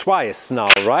finalist twice now,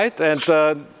 right? And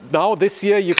now this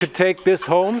year you could take this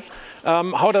home.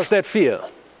 How does that feel?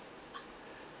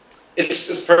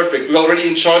 It's perfect. We already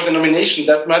enjoyed the nomination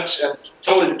that much and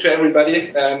told it to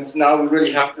everybody. And now we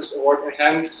really have this award in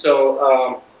hand.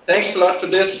 So thanks a lot for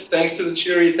this. Thanks to the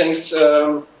jury. Thanks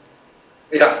for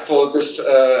this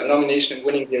nomination and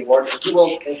winning the award. You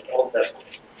will take all of that.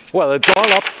 Well, it's all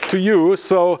up to you.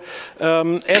 So,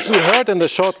 as we heard in the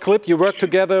short clip, you work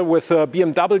together with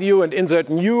BMW and insert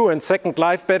new and second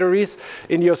life batteries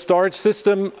in your storage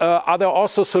system. Are there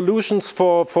also solutions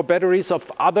for batteries of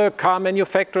other car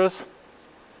manufacturers?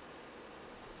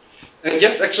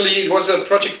 Yes, actually, it was a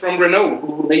project from Renault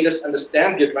who made us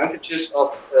understand the advantages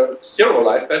of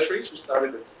zero-life batteries. We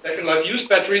started with second-life used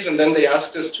batteries, and then they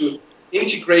asked us to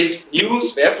integrate new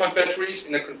spare part batteries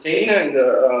in a container in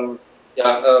the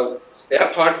spare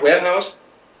part warehouse.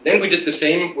 Then we did the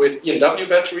same with BMW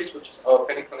batteries, which is our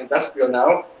Fenecon Industrial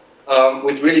now,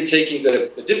 with really taking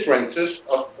the differences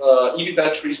of EV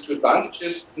batteries to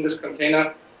advantages in this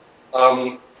container.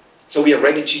 So we are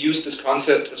ready to use this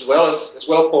concept as well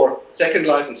for second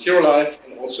life and zero life,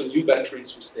 and also new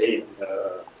batteries who stay in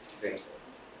the container.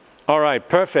 All right,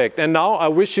 perfect. And now I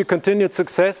wish you continued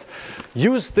success.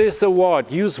 Use this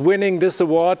award, use winning this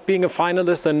award, being a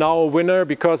finalist and now a winner,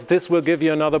 because this will give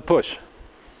you another push.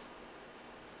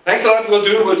 Thanks a lot, we'll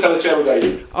do, we'll tell it to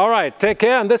everybody. All right, take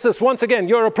care, and this is once again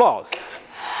your applause.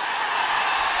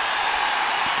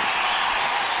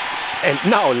 And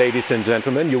now, ladies and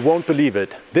gentlemen, you won't believe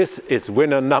it. This is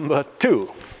winner number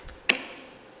 2.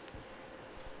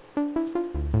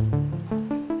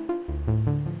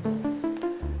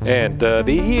 And the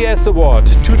EES Award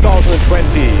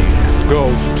 2020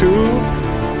 goes to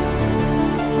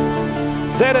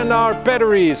ZNR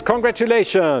Batteries.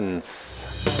 Congratulations!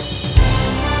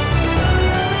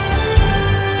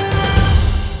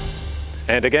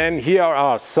 And again, here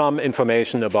are some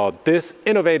information about this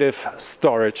innovative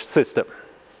storage system.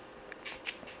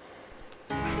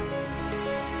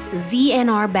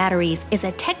 ZNR Batteries is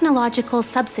a technological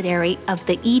subsidiary of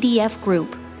the EDF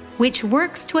Group, which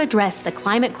works to address the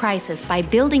climate crisis by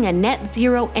building a net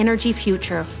zero energy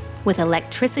future with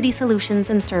electricity solutions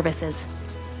and services.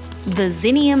 The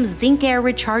Zinium Zinc Air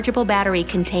rechargeable battery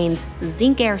contains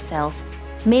zinc air cells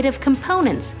made of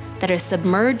components that are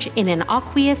submerged in an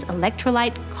aqueous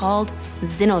electrolyte called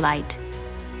xenolite.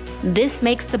 This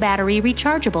makes the battery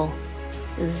rechargeable.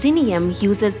 Xenium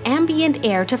uses ambient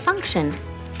air to function.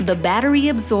 The battery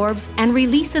absorbs and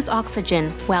releases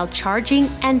oxygen while charging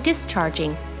and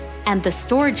discharging, and the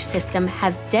storage system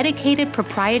has dedicated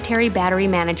proprietary battery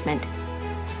management.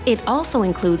 It also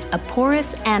includes a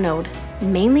porous anode,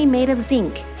 mainly made of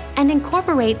zinc, and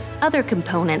incorporates other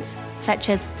components such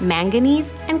as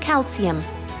manganese and calcium,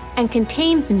 and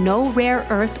contains no rare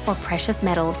earth or precious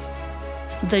metals.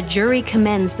 The jury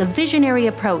commends the visionary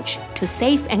approach to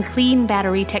safe and clean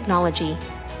battery technology.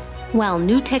 While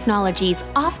new technologies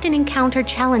often encounter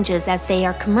challenges as they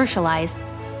are commercialized,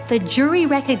 the jury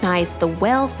recognized the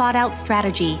well-thought-out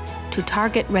strategy to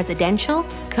target residential,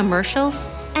 commercial,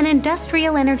 and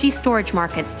industrial energy storage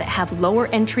markets that have lower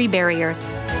entry barriers.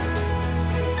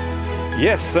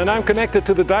 Yes, and I'm connected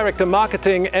to the Director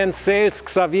Marketing and Sales,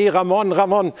 Xavier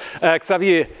Ramon.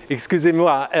 Xavier,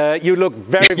 excusez-moi, you look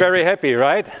very, very happy,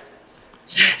 right?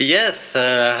 Yes,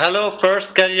 hello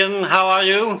first, Kilian, how are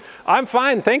you? I'm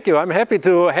fine, thank you. I'm happy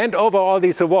to hand over all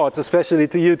these awards, especially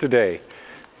to you today.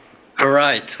 All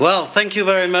right, well, thank you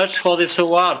very much for this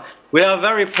award. We are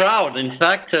very proud, in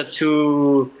fact,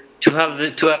 to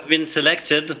have been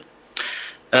selected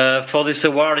for this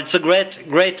award. It's a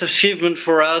great achievement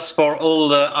for us, for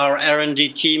all our R&D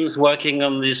teams working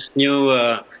on this new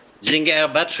zinc air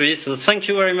battery. So thank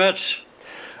you very much.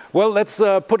 Well, let's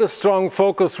put a strong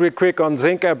focus real quick on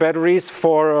zinc air batteries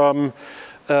for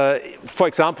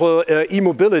example,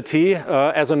 e-mobility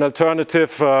as an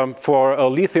alternative for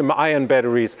lithium-ion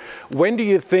batteries. When do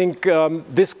you think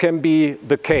this can be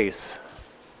the case?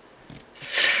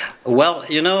 Well,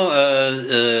 you know,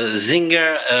 zinc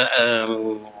air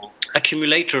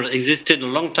accumulator existed a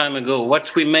long time ago.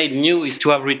 What we made new is to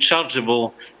have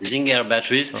rechargeable zinc air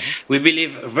batteries. We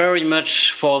believe very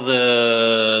much for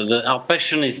our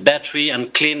passion is battery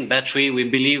and clean battery. We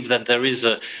believe that there is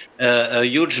a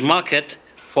huge market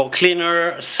for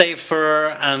cleaner,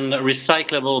 safer, and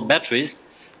recyclable batteries.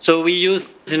 So we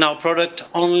use in our product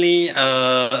only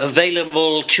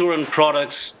available current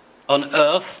products on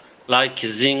Earth, like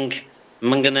zinc,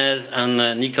 manganese,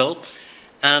 and nickel.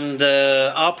 And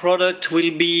our product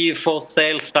will be for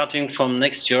sale starting from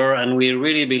next year, and we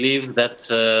really believe that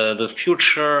the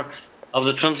future of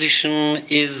the transition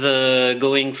is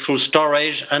going through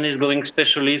storage, and is going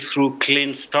especially through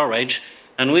clean storage.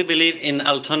 And we believe in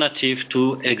alternative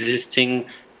to existing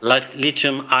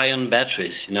lithium-ion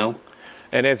batteries, you know.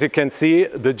 And as you can see,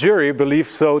 the jury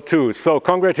believes so too. So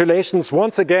congratulations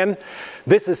once again.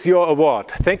 This is your award.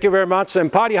 Thank you very much,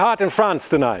 and party hard in France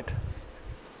tonight.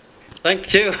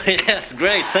 Thank you. Yes,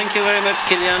 great. Thank you very much,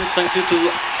 Kilian. Thank you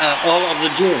to all of the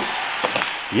jury.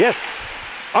 Yes.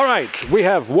 All right, we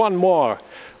have one more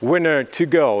winner to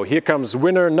go. Here comes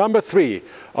winner number 3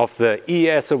 of the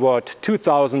EES Award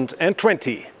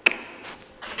 2020.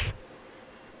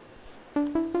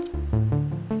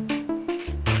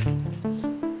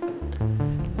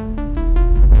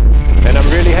 And I'm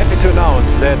really happy to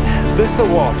announce that this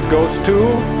award goes to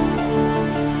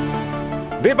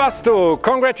Webasto.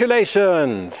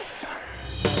 Congratulations!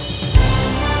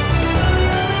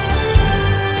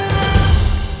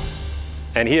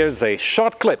 And here's a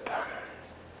short clip.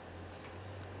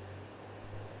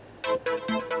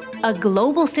 A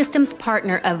global systems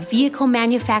partner of vehicle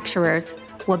manufacturers,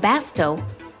 Webasto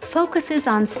focuses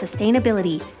on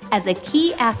sustainability as a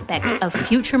key aspect of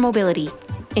future mobility,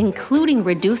 including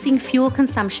reducing fuel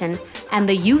consumption and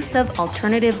the use of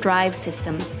alternative drive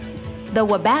systems. The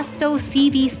Webasto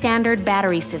CV Standard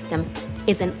battery system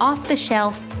is an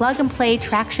off-the-shelf, plug-and-play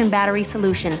traction battery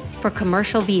solution for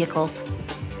commercial vehicles.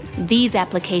 These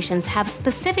applications have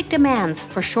specific demands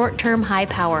for short-term high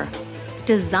power.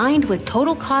 Designed with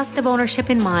total cost of ownership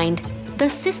in mind, the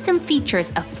system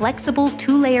features a flexible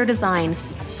 2-layer design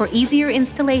for easier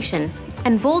installation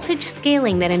and voltage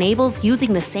scaling that enables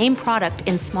using the same product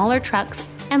in smaller trucks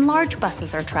and large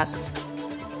buses or trucks.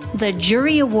 The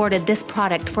jury awarded this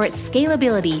product for its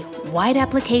scalability, wide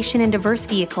application in diverse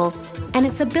vehicles, and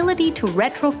its ability to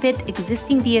retrofit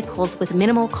existing vehicles with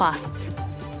minimal costs,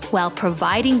 while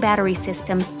providing battery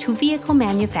systems to vehicle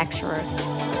manufacturers.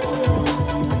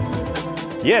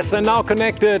 Yes, and now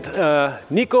connected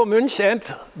Nico Münch and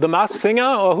the Masked Singer,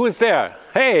 or who's there?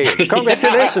 Hey,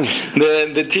 congratulations!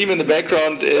 The team in the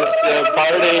background is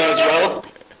partying as well.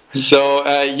 So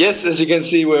yes, as you can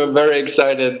see, we're very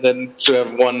excited to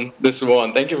have won this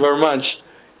award. Thank you very much.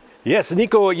 Yes,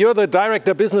 Nico, you're the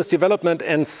Director Business Development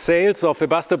and Sales of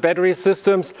Webasto Battery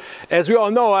Systems. As we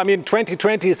all know, I mean,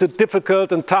 2020 is a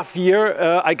difficult and tough year.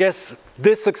 I guess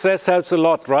this success helps a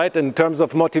lot, right, in terms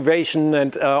of motivation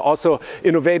and also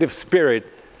innovative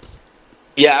spirit.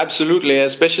 Yeah, absolutely,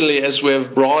 especially as we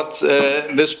have brought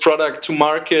this product to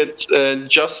market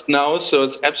just now, so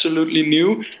it's absolutely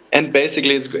new. And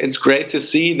basically, it's great to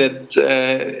see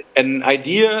that an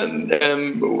idea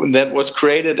that was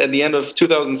created at the end of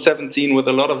 2017 with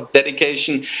a lot of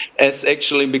dedication has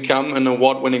actually become an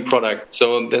award-winning product.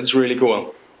 So that's really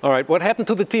cool. All right, what happened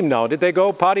to the team now? Did they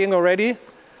go partying already?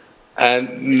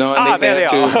 No, I think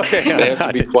they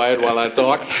have to be quiet while I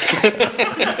talk.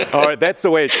 All right, that's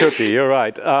the way it should be. You're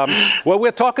right. Well,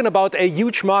 we're talking about a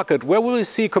huge market. Where will we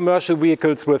see commercial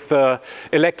vehicles with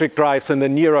electric drives in the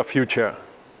nearer future?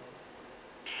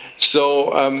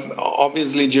 So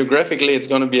obviously, geographically, it's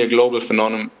going to be a global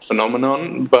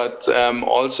phenomenon, but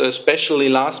also especially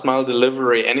last mile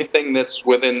delivery, anything that's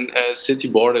within city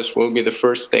borders will be the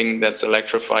first thing that's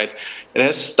electrified. It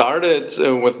has started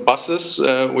with buses,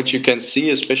 which you can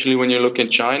see, especially when you look in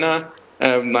China.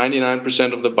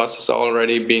 99% of the buses are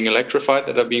already being electrified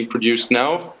that are being produced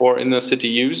now for inner city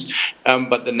use.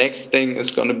 But the next thing is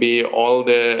going to be all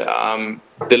the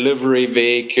delivery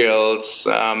vehicles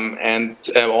and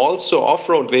also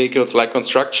off-road vehicles like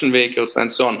construction vehicles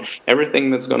and so on. Everything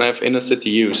that's going to have inner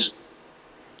city use.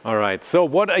 All right. So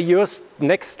what are your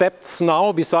next steps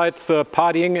now besides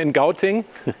partying and gouting?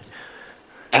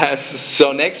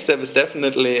 So next step is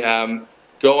definitely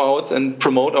go out and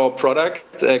promote our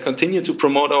product, continue to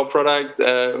promote our product.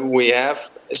 We have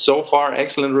so far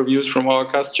excellent reviews from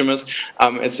our customers.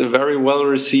 It's a very well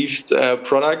received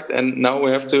product, and now we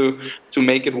have to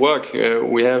make it work.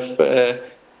 We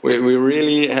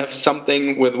really have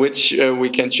something with which we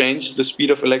can change the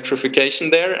speed of electrification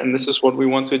there, and this is what we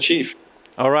want to achieve.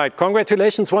 All right,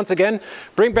 congratulations once again.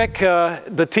 Bring back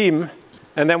the team.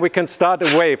 And then we can start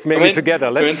a wave, maybe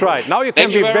together. Let's try it. Now you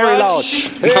can be very loud.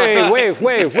 Hey, wave,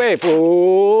 wave, wave.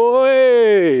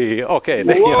 Hey. Okay,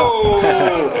 there you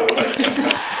are.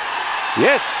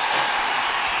 Yes.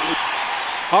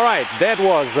 All right, that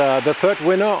was the third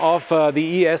winner of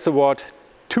the ES Award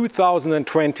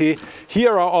 2020.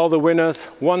 Here are all the winners.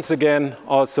 Once again,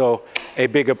 also a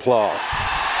big applause.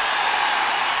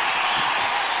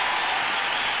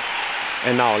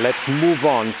 And now let's move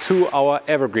on to our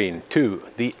evergreen, to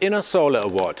the Intersolar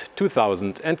Award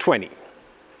 2020.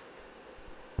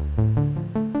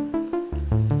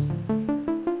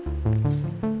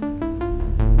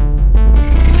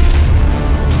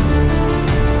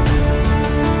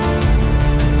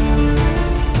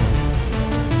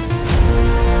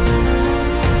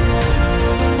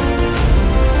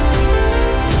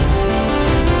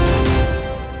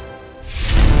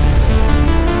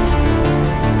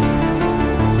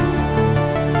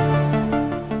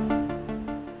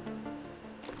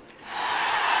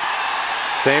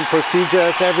 Same procedure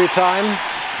as every time.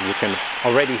 You can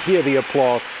already hear the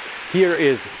applause. Here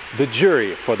is the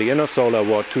jury for the Intersolar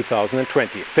Award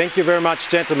 2020. Thank you very much,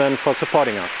 gentlemen, for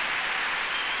supporting us.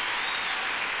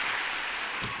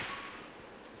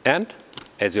 And,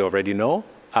 as you already know,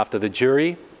 after the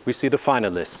jury, we see the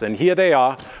finalists. And here they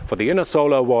are for the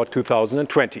Intersolar Award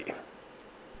 2020.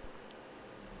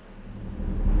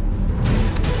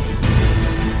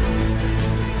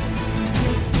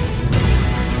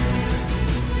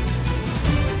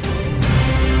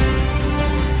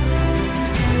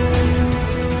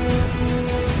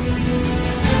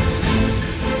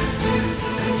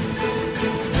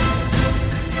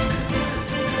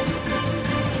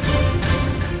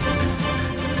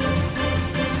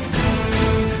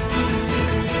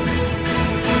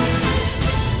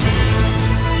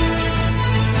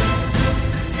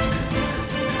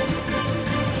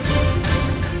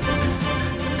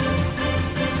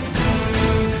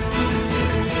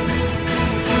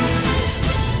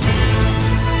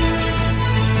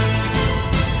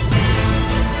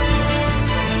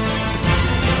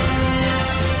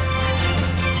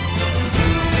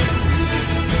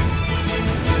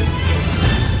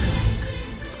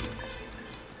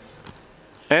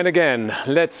 And again,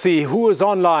 let's see who is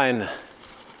online.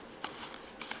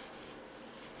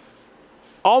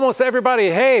 Almost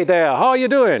everybody. Hey there, how are you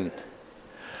doing?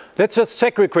 Let's just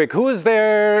check real quick. Who is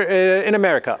there in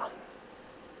America?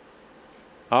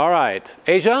 All right.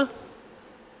 Asia?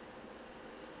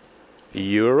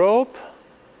 Europe?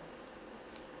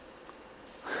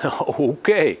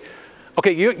 Okay.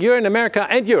 Okay, you're in America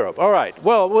and Europe. All right.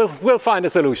 Well, we'll find a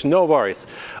solution. No worries.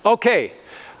 Okay.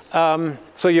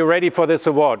 So you're ready for this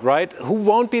award, right? Who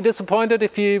won't be disappointed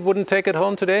if you wouldn't take it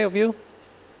home today, of you?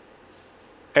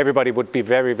 everybody would be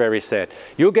very, very sad.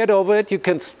 You'll get over it. You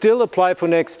can still apply for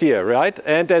next year, right?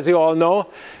 And as you all know,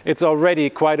 it's already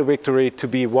quite a victory to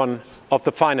be one of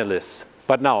the finalists.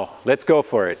 But now, let's go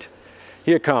for it.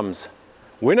 Here comes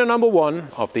winner number 1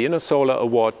 of the Intersolar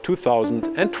Award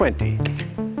 2020.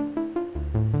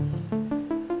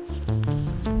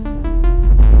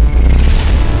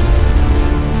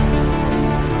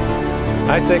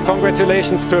 I say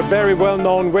congratulations to a very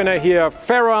well-known winner here,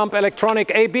 Ferroamp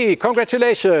Electronic AB.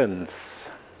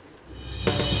 Congratulations.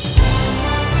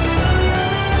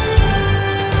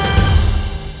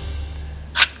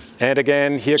 And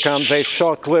again, here comes a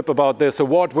short clip about this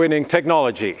award-winning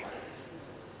technology.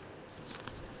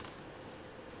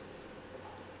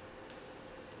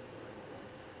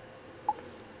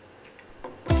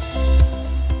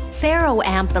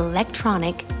 Ferroamp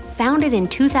Electronic, founded in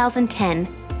 2010,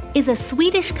 is a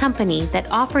Swedish company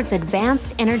that offers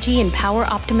advanced energy and power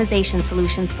optimization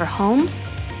solutions for homes,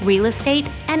 real estate,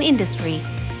 and industry.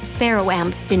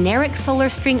 Ferroamp's generic solar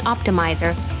string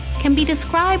optimizer can be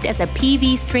described as a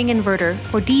PV string inverter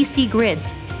for DC grids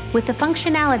with the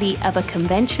functionality of a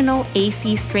conventional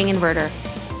AC string inverter.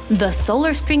 The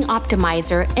solar string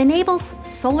optimizer enables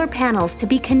solar panels to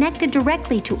be connected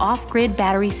directly to off-grid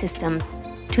battery system,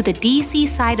 to the DC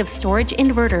side of storage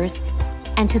inverters,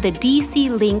 and to the DC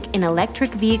link in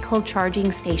electric vehicle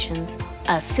charging stations.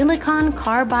 A silicon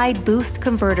carbide boost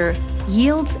converter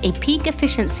yields a peak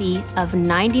efficiency of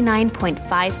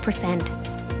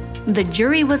 99.5%. The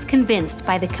jury was convinced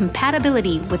by the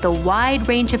compatibility with a wide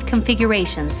range of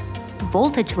configurations,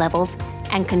 voltage levels,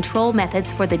 and control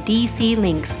methods for the DC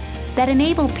links that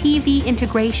enable PV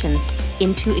integration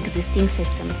into existing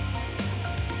systems.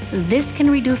 This can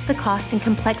reduce the cost and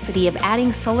complexity of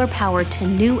adding solar power to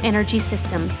new energy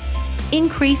systems,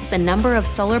 increase the number of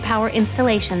solar power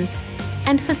installations,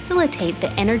 and facilitate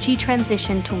the energy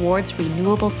transition towards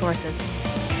renewable sources.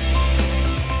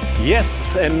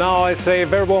 Yes, and now I say a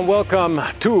very warm welcome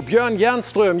to Björn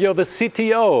Jernström. You're the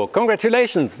CTO.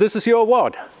 Congratulations, this is your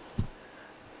award.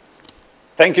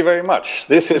 Thank you very much.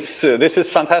 This is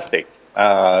fantastic.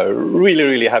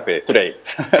 Really happy today.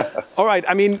 All right,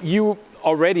 I mean, you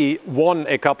already won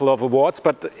a couple of awards,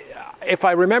 but if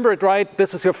I remember it right,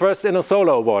 this is your first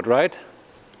Intersolar award, right?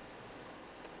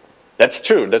 That's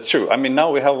true, that's true. I mean,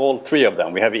 now we have all 3 of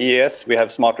them. We have EES, we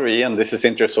have Smarter E, and this is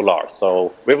Intersolar.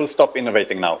 So we will stop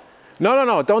innovating now.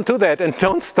 No, don't do that, and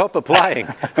don't stop applying.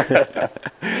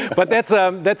 But that's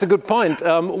a good point.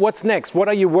 What's next? What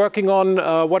are you working on?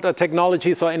 What are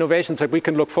technologies or innovations that we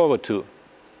can look forward to?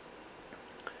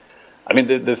 I mean,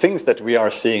 the things that we are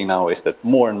seeing now is that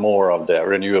more and more of the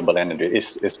renewable energy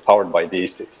is powered by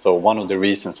DC. So one of the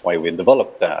reasons why we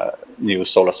developed the new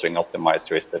solar string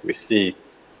optimizer is that we see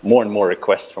more and more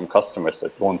requests from customers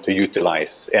that want to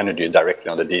utilize energy directly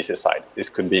on the DC side. This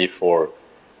could be for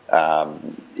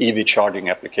EV charging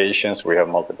applications where you have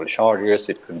multiple chargers.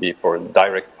 It could be for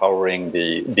direct powering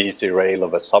the DC rail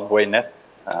of a subway net.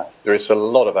 So there is a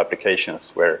lot of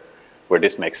applications where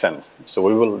this makes sense. So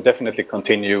we will definitely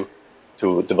continue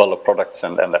to develop products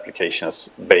and applications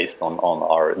based on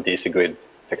our DC grid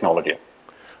technology.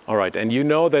 All right, and you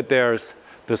know that there's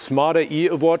the Smarter E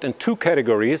award in 2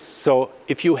 categories. So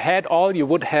if you had all, you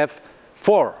would have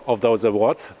 4 of those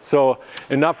awards. So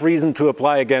enough reason to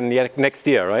apply again next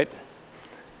year, right?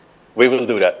 We will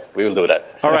do that. We will do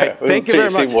that. All right, thank you very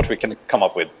much. See what we can come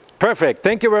up with. Perfect.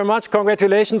 Thank you very much.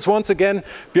 Congratulations once again.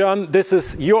 Björn, this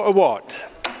is your award.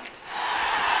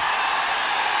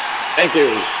 Thank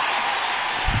you.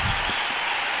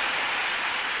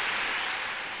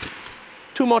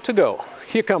 2 more to go.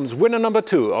 Here comes winner number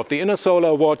 2 of the Intersolar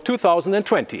Award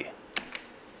 2020.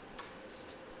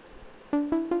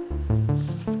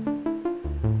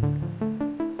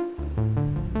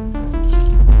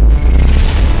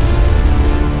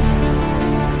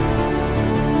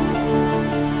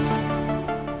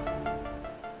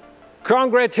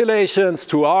 Congratulations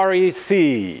to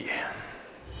REC.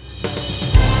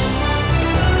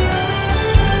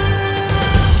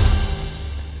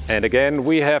 And again,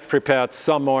 we have prepared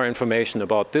some more information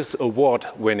about this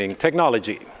award-winning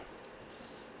technology.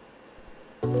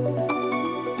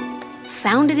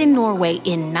 Founded in Norway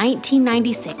in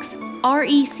 1996,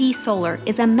 REC Solar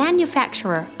is a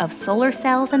manufacturer of solar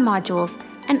cells and modules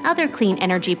and other clean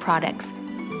energy products,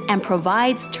 and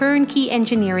provides turnkey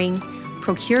engineering,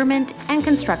 procurement, and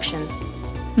construction.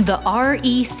 The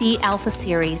REC Alpha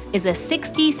Series is a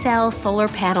 60-cell solar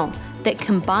panel that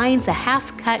combines a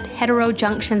half-cut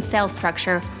heterojunction cell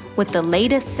structure with the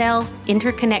latest cell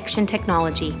interconnection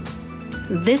technology.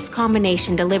 This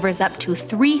combination delivers up to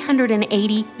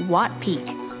 380 watt peak,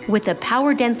 With a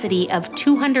power density of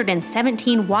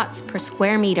 217 watts per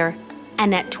square meter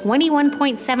and at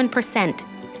 21.7%,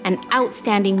 an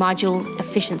outstanding module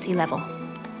efficiency level.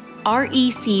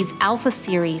 REC's Alpha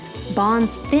series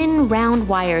bonds thin, round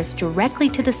wires directly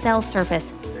to the cell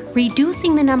surface,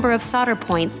 reducing the number of solder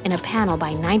points in a panel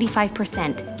by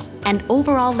 95% and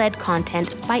overall lead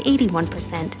content by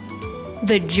 81%.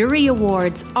 The jury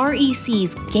awards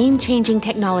REC's game-changing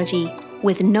technology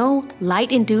with no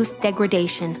light-induced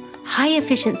degradation, high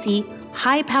efficiency,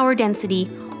 high power density,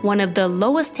 one of the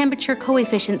lowest temperature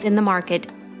coefficients in the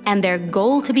market, and their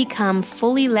goal to become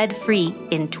fully lead-free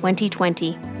in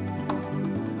 2020.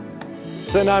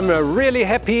 Then I'm really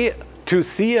happy to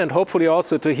see and hopefully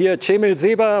also to hear Cemil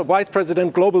Seber, Vice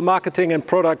President Global Marketing and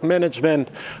Product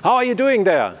Management. How are you doing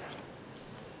there?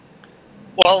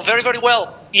 Well, very, very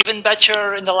well. Even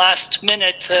better in the last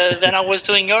minute than I was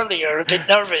doing earlier. A bit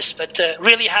nervous, but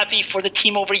really happy for the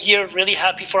team over here, really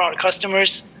happy for our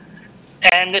customers.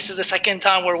 And this is the second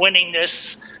time we're winning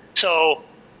this. So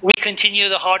we continue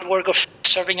the hard work of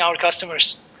serving our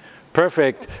customers.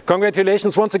 Perfect.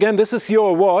 Congratulations once again. This is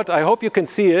your award. I hope you can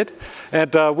see it.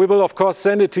 And we will, of course,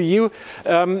 send it to you.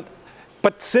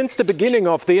 But since the beginning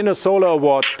of the Intersolar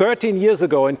Award, 13 years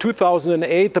ago in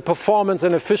 2008, the performance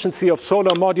and efficiency of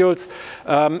solar modules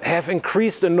have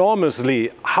increased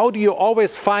enormously. How do you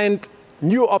always find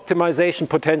new optimization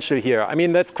potential here? I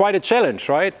mean, that's quite a challenge,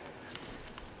 right?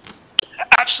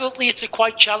 Absolutely, it's a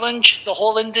quite challenge. The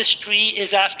whole industry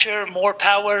is after more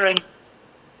power and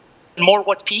more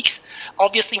watt peaks.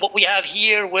 Obviously, what we have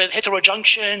here with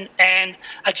heterojunction and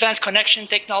advanced connection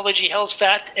technology helps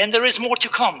that. And there is more to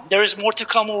come. There is more to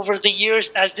come over the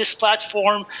years as this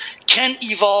platform can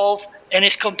evolve and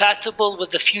is compatible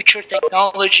with the future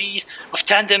technologies of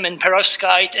tandem and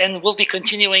perovskite. And we'll be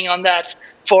continuing on that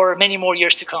for many more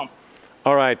years to come.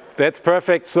 All right, that's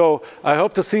perfect. So I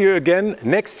hope to see you again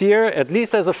next year, at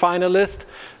least as a finalist,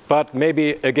 but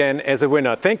maybe again as a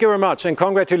winner. Thank you very much and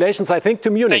congratulations, I think,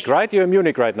 to Munich, right? You're in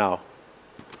Munich right now.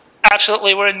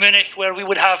 Absolutely, we're in Munich where we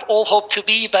would have all hoped to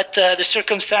be, but the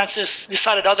circumstances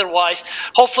decided otherwise.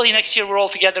 Hopefully next year we're all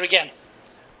together again.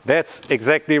 That's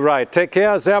exactly right. Take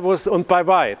care, servus und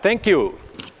bye-bye. Thank you.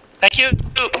 Thank you.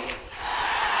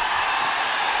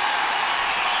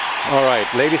 All right,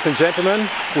 ladies and gentlemen,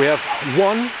 we have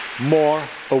one more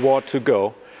award to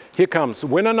go. Here comes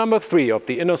winner number 3 of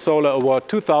the Intersolar Award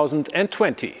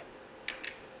 2020.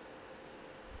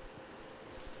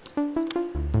 And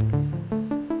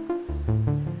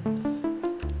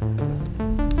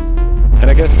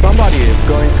I guess somebody is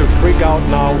going to freak out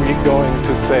now. We're going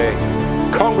to say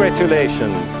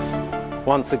congratulations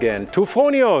once again to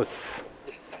Fronius.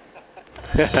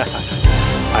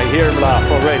 I hear him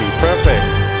laugh already. Perfect.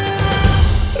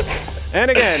 And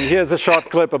again, here's a short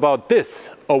clip about this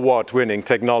award-winning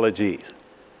technology.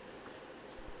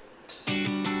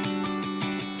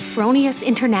 Fronius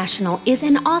International is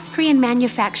an Austrian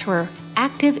manufacturer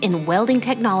active in welding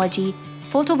technology,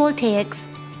 photovoltaics,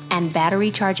 and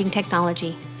battery charging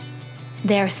technology.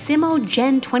 Their Simo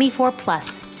Gen 24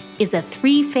 Plus is a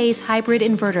 3-phase hybrid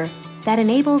inverter that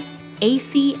enables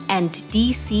AC and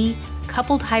DC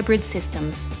coupled hybrid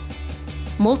systems.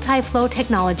 Multi-flow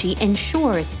technology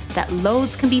ensures that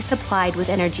loads can be supplied with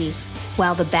energy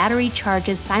while the battery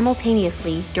charges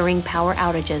simultaneously during power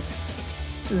outages.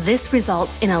 This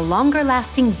results in a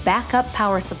longer-lasting backup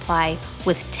power supply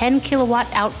with 10 kilowatt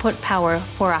output power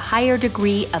for a higher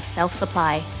degree of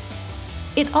self-supply.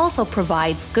 It also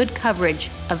provides good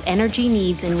coverage of energy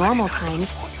needs in normal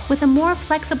times with a more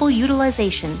flexible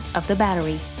utilization of the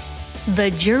battery.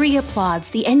 The jury applauds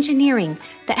the engineering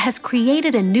that has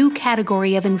created a new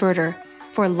category of inverter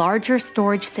for larger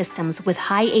storage systems with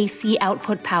high AC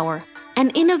output power, an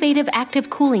innovative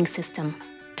active cooling system,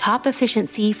 top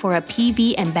efficiency for a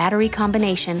PV and battery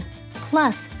combination,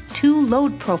 plus 2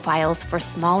 load profiles for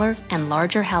smaller and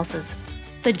larger houses.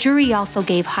 The jury also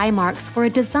gave high marks for a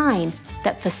design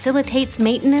that facilitates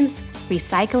maintenance,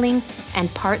 recycling,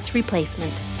 and parts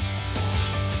replacement.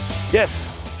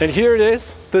 Yes. And here it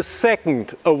is, the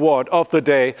second award of the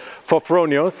day for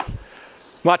Fronius.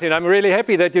 Martin, I'm really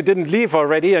happy that you didn't leave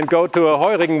already and go to a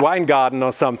Heurigen wine garden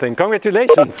or something.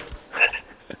 Congratulations.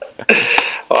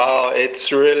 Wow,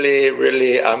 it's really,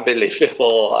 really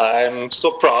unbelievable. I'm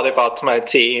so proud about my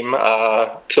team.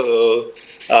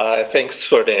 Thanks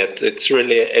for that. It's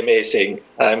really amazing.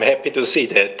 I'm happy to see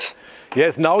that.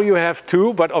 Yes, now you have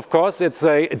 2, but of course it's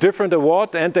a different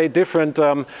award and a different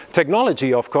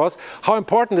technology, of course. How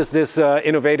important is this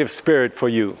innovative spirit for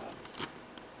you?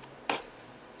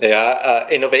 Yeah,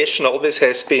 innovation always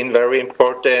has been very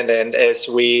important, and as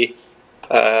we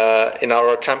in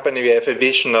our company, we have a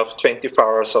vision of 24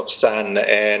 hours of sun,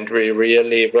 and we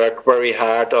really work very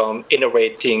hard on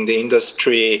innovating the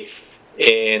industry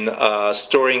in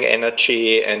storing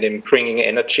energy and in bringing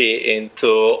energy into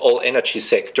all energy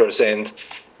sectors. And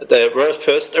the world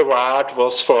first award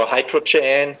was for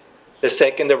hydrogen. The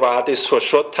second award is for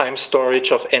short time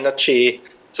storage of energy.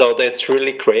 So that's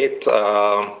really great.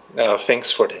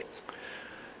 Thanks for that.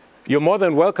 You're more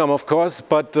than welcome, of course,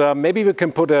 but maybe we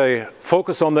can put a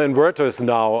focus on the inverters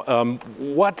now.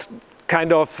 What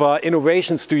kind of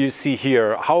innovations do you see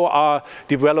here? How are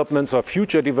developments or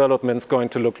future developments going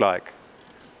to look like?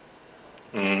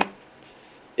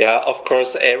 Yeah, of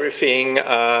course, everything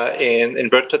in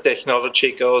inverter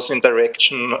technology goes in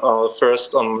direction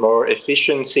first on more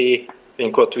efficiency. I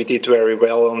think what we did very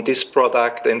well on this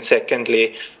product, and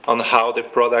secondly, on how the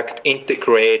product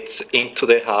integrates into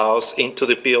the house, into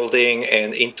the building,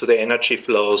 and into the energy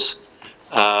flows,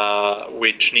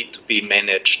 which need to be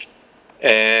managed.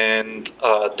 And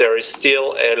there is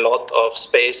still a lot of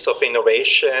space of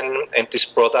innovation, and this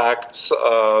product,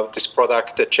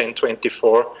 the Gen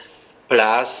 24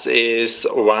 Plus, is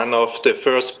one of the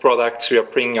first products we are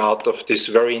bringing out of this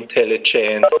very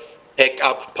intelligent,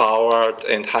 backup powered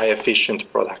and high efficient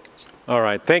products. All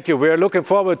right, thank you. We are looking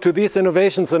forward to these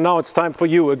innovations, and now it's time for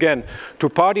you again to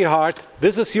party hard.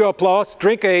 This is your applause.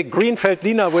 Drink a green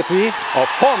Veltliner with me, or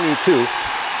for me too.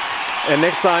 And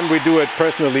next time we do it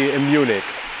personally in Munich.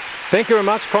 Thank you very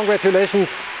much.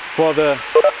 Congratulations for the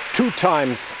 2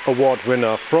 times award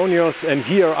winner, Fronius. And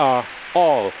here are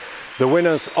all the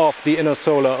winners of the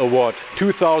Intersolar Award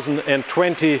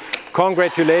 2020.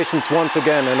 Congratulations once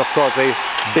again, and of course a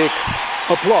big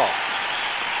applause.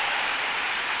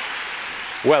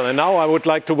 Well, and now I would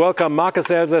like to welcome Markus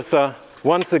Elsässer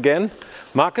once again.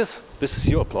 Markus, this is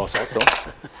your applause also.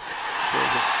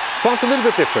 Sounds a little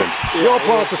bit different. Yeah, your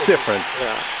applause is different.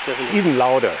 Yeah, definitely. It's even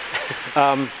louder.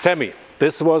 Tell me,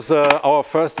 this was our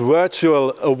first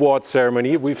virtual award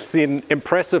ceremony. We've seen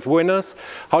impressive winners.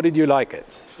 How did you like it?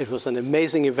 It was an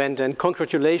amazing event, and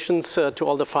congratulations to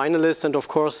all the finalists and of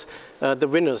course the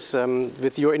winners.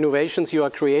 With your innovations, you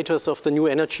are creators of the new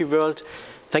energy world.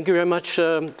 Thank you very much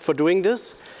for doing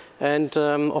this. And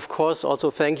of course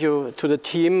also thank you to the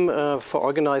team for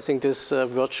organizing this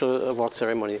virtual award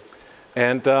ceremony.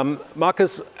 And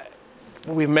Markus,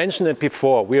 we mentioned it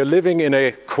before, we are living in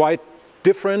a quite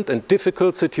different and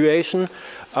difficult situation.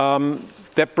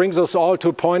 That brings us all to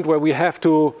a point where we have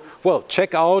to, well,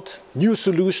 check out new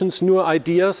solutions, new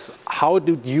ideas. How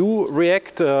did you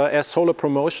react as Solar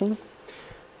Promotion?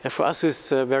 Yeah, for us, it's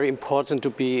very important to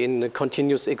be in a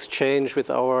continuous exchange with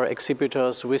our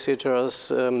exhibitors,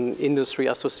 visitors, industry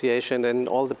association, and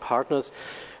all the partners.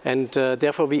 And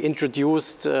therefore, we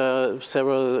introduced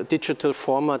several digital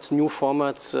formats, new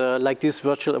formats like this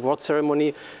virtual award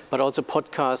ceremony, but also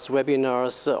podcasts,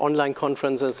 webinars, online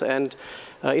conferences, and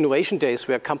innovation days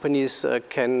where companies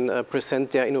can present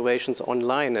their innovations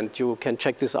online. And you can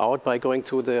check this out by going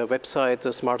to the website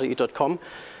smartere.com.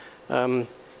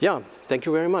 Yeah, thank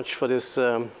you very much for this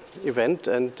event,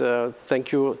 and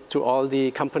thank you to all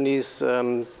the companies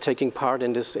taking part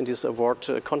in this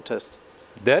award contest.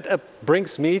 That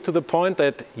brings me to the point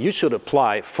that you should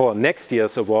apply for next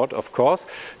year's award, of course.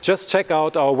 Just check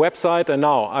out our website, and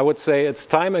now I would say it's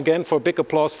time again for a big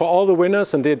applause for all the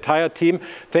winners and the entire team.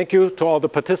 Thank you to all the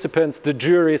participants, the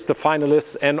juries, the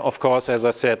finalists, and of course, as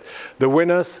I said, the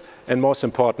winners, and most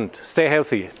important, stay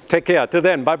healthy. Take care. Till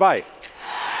then, bye-bye.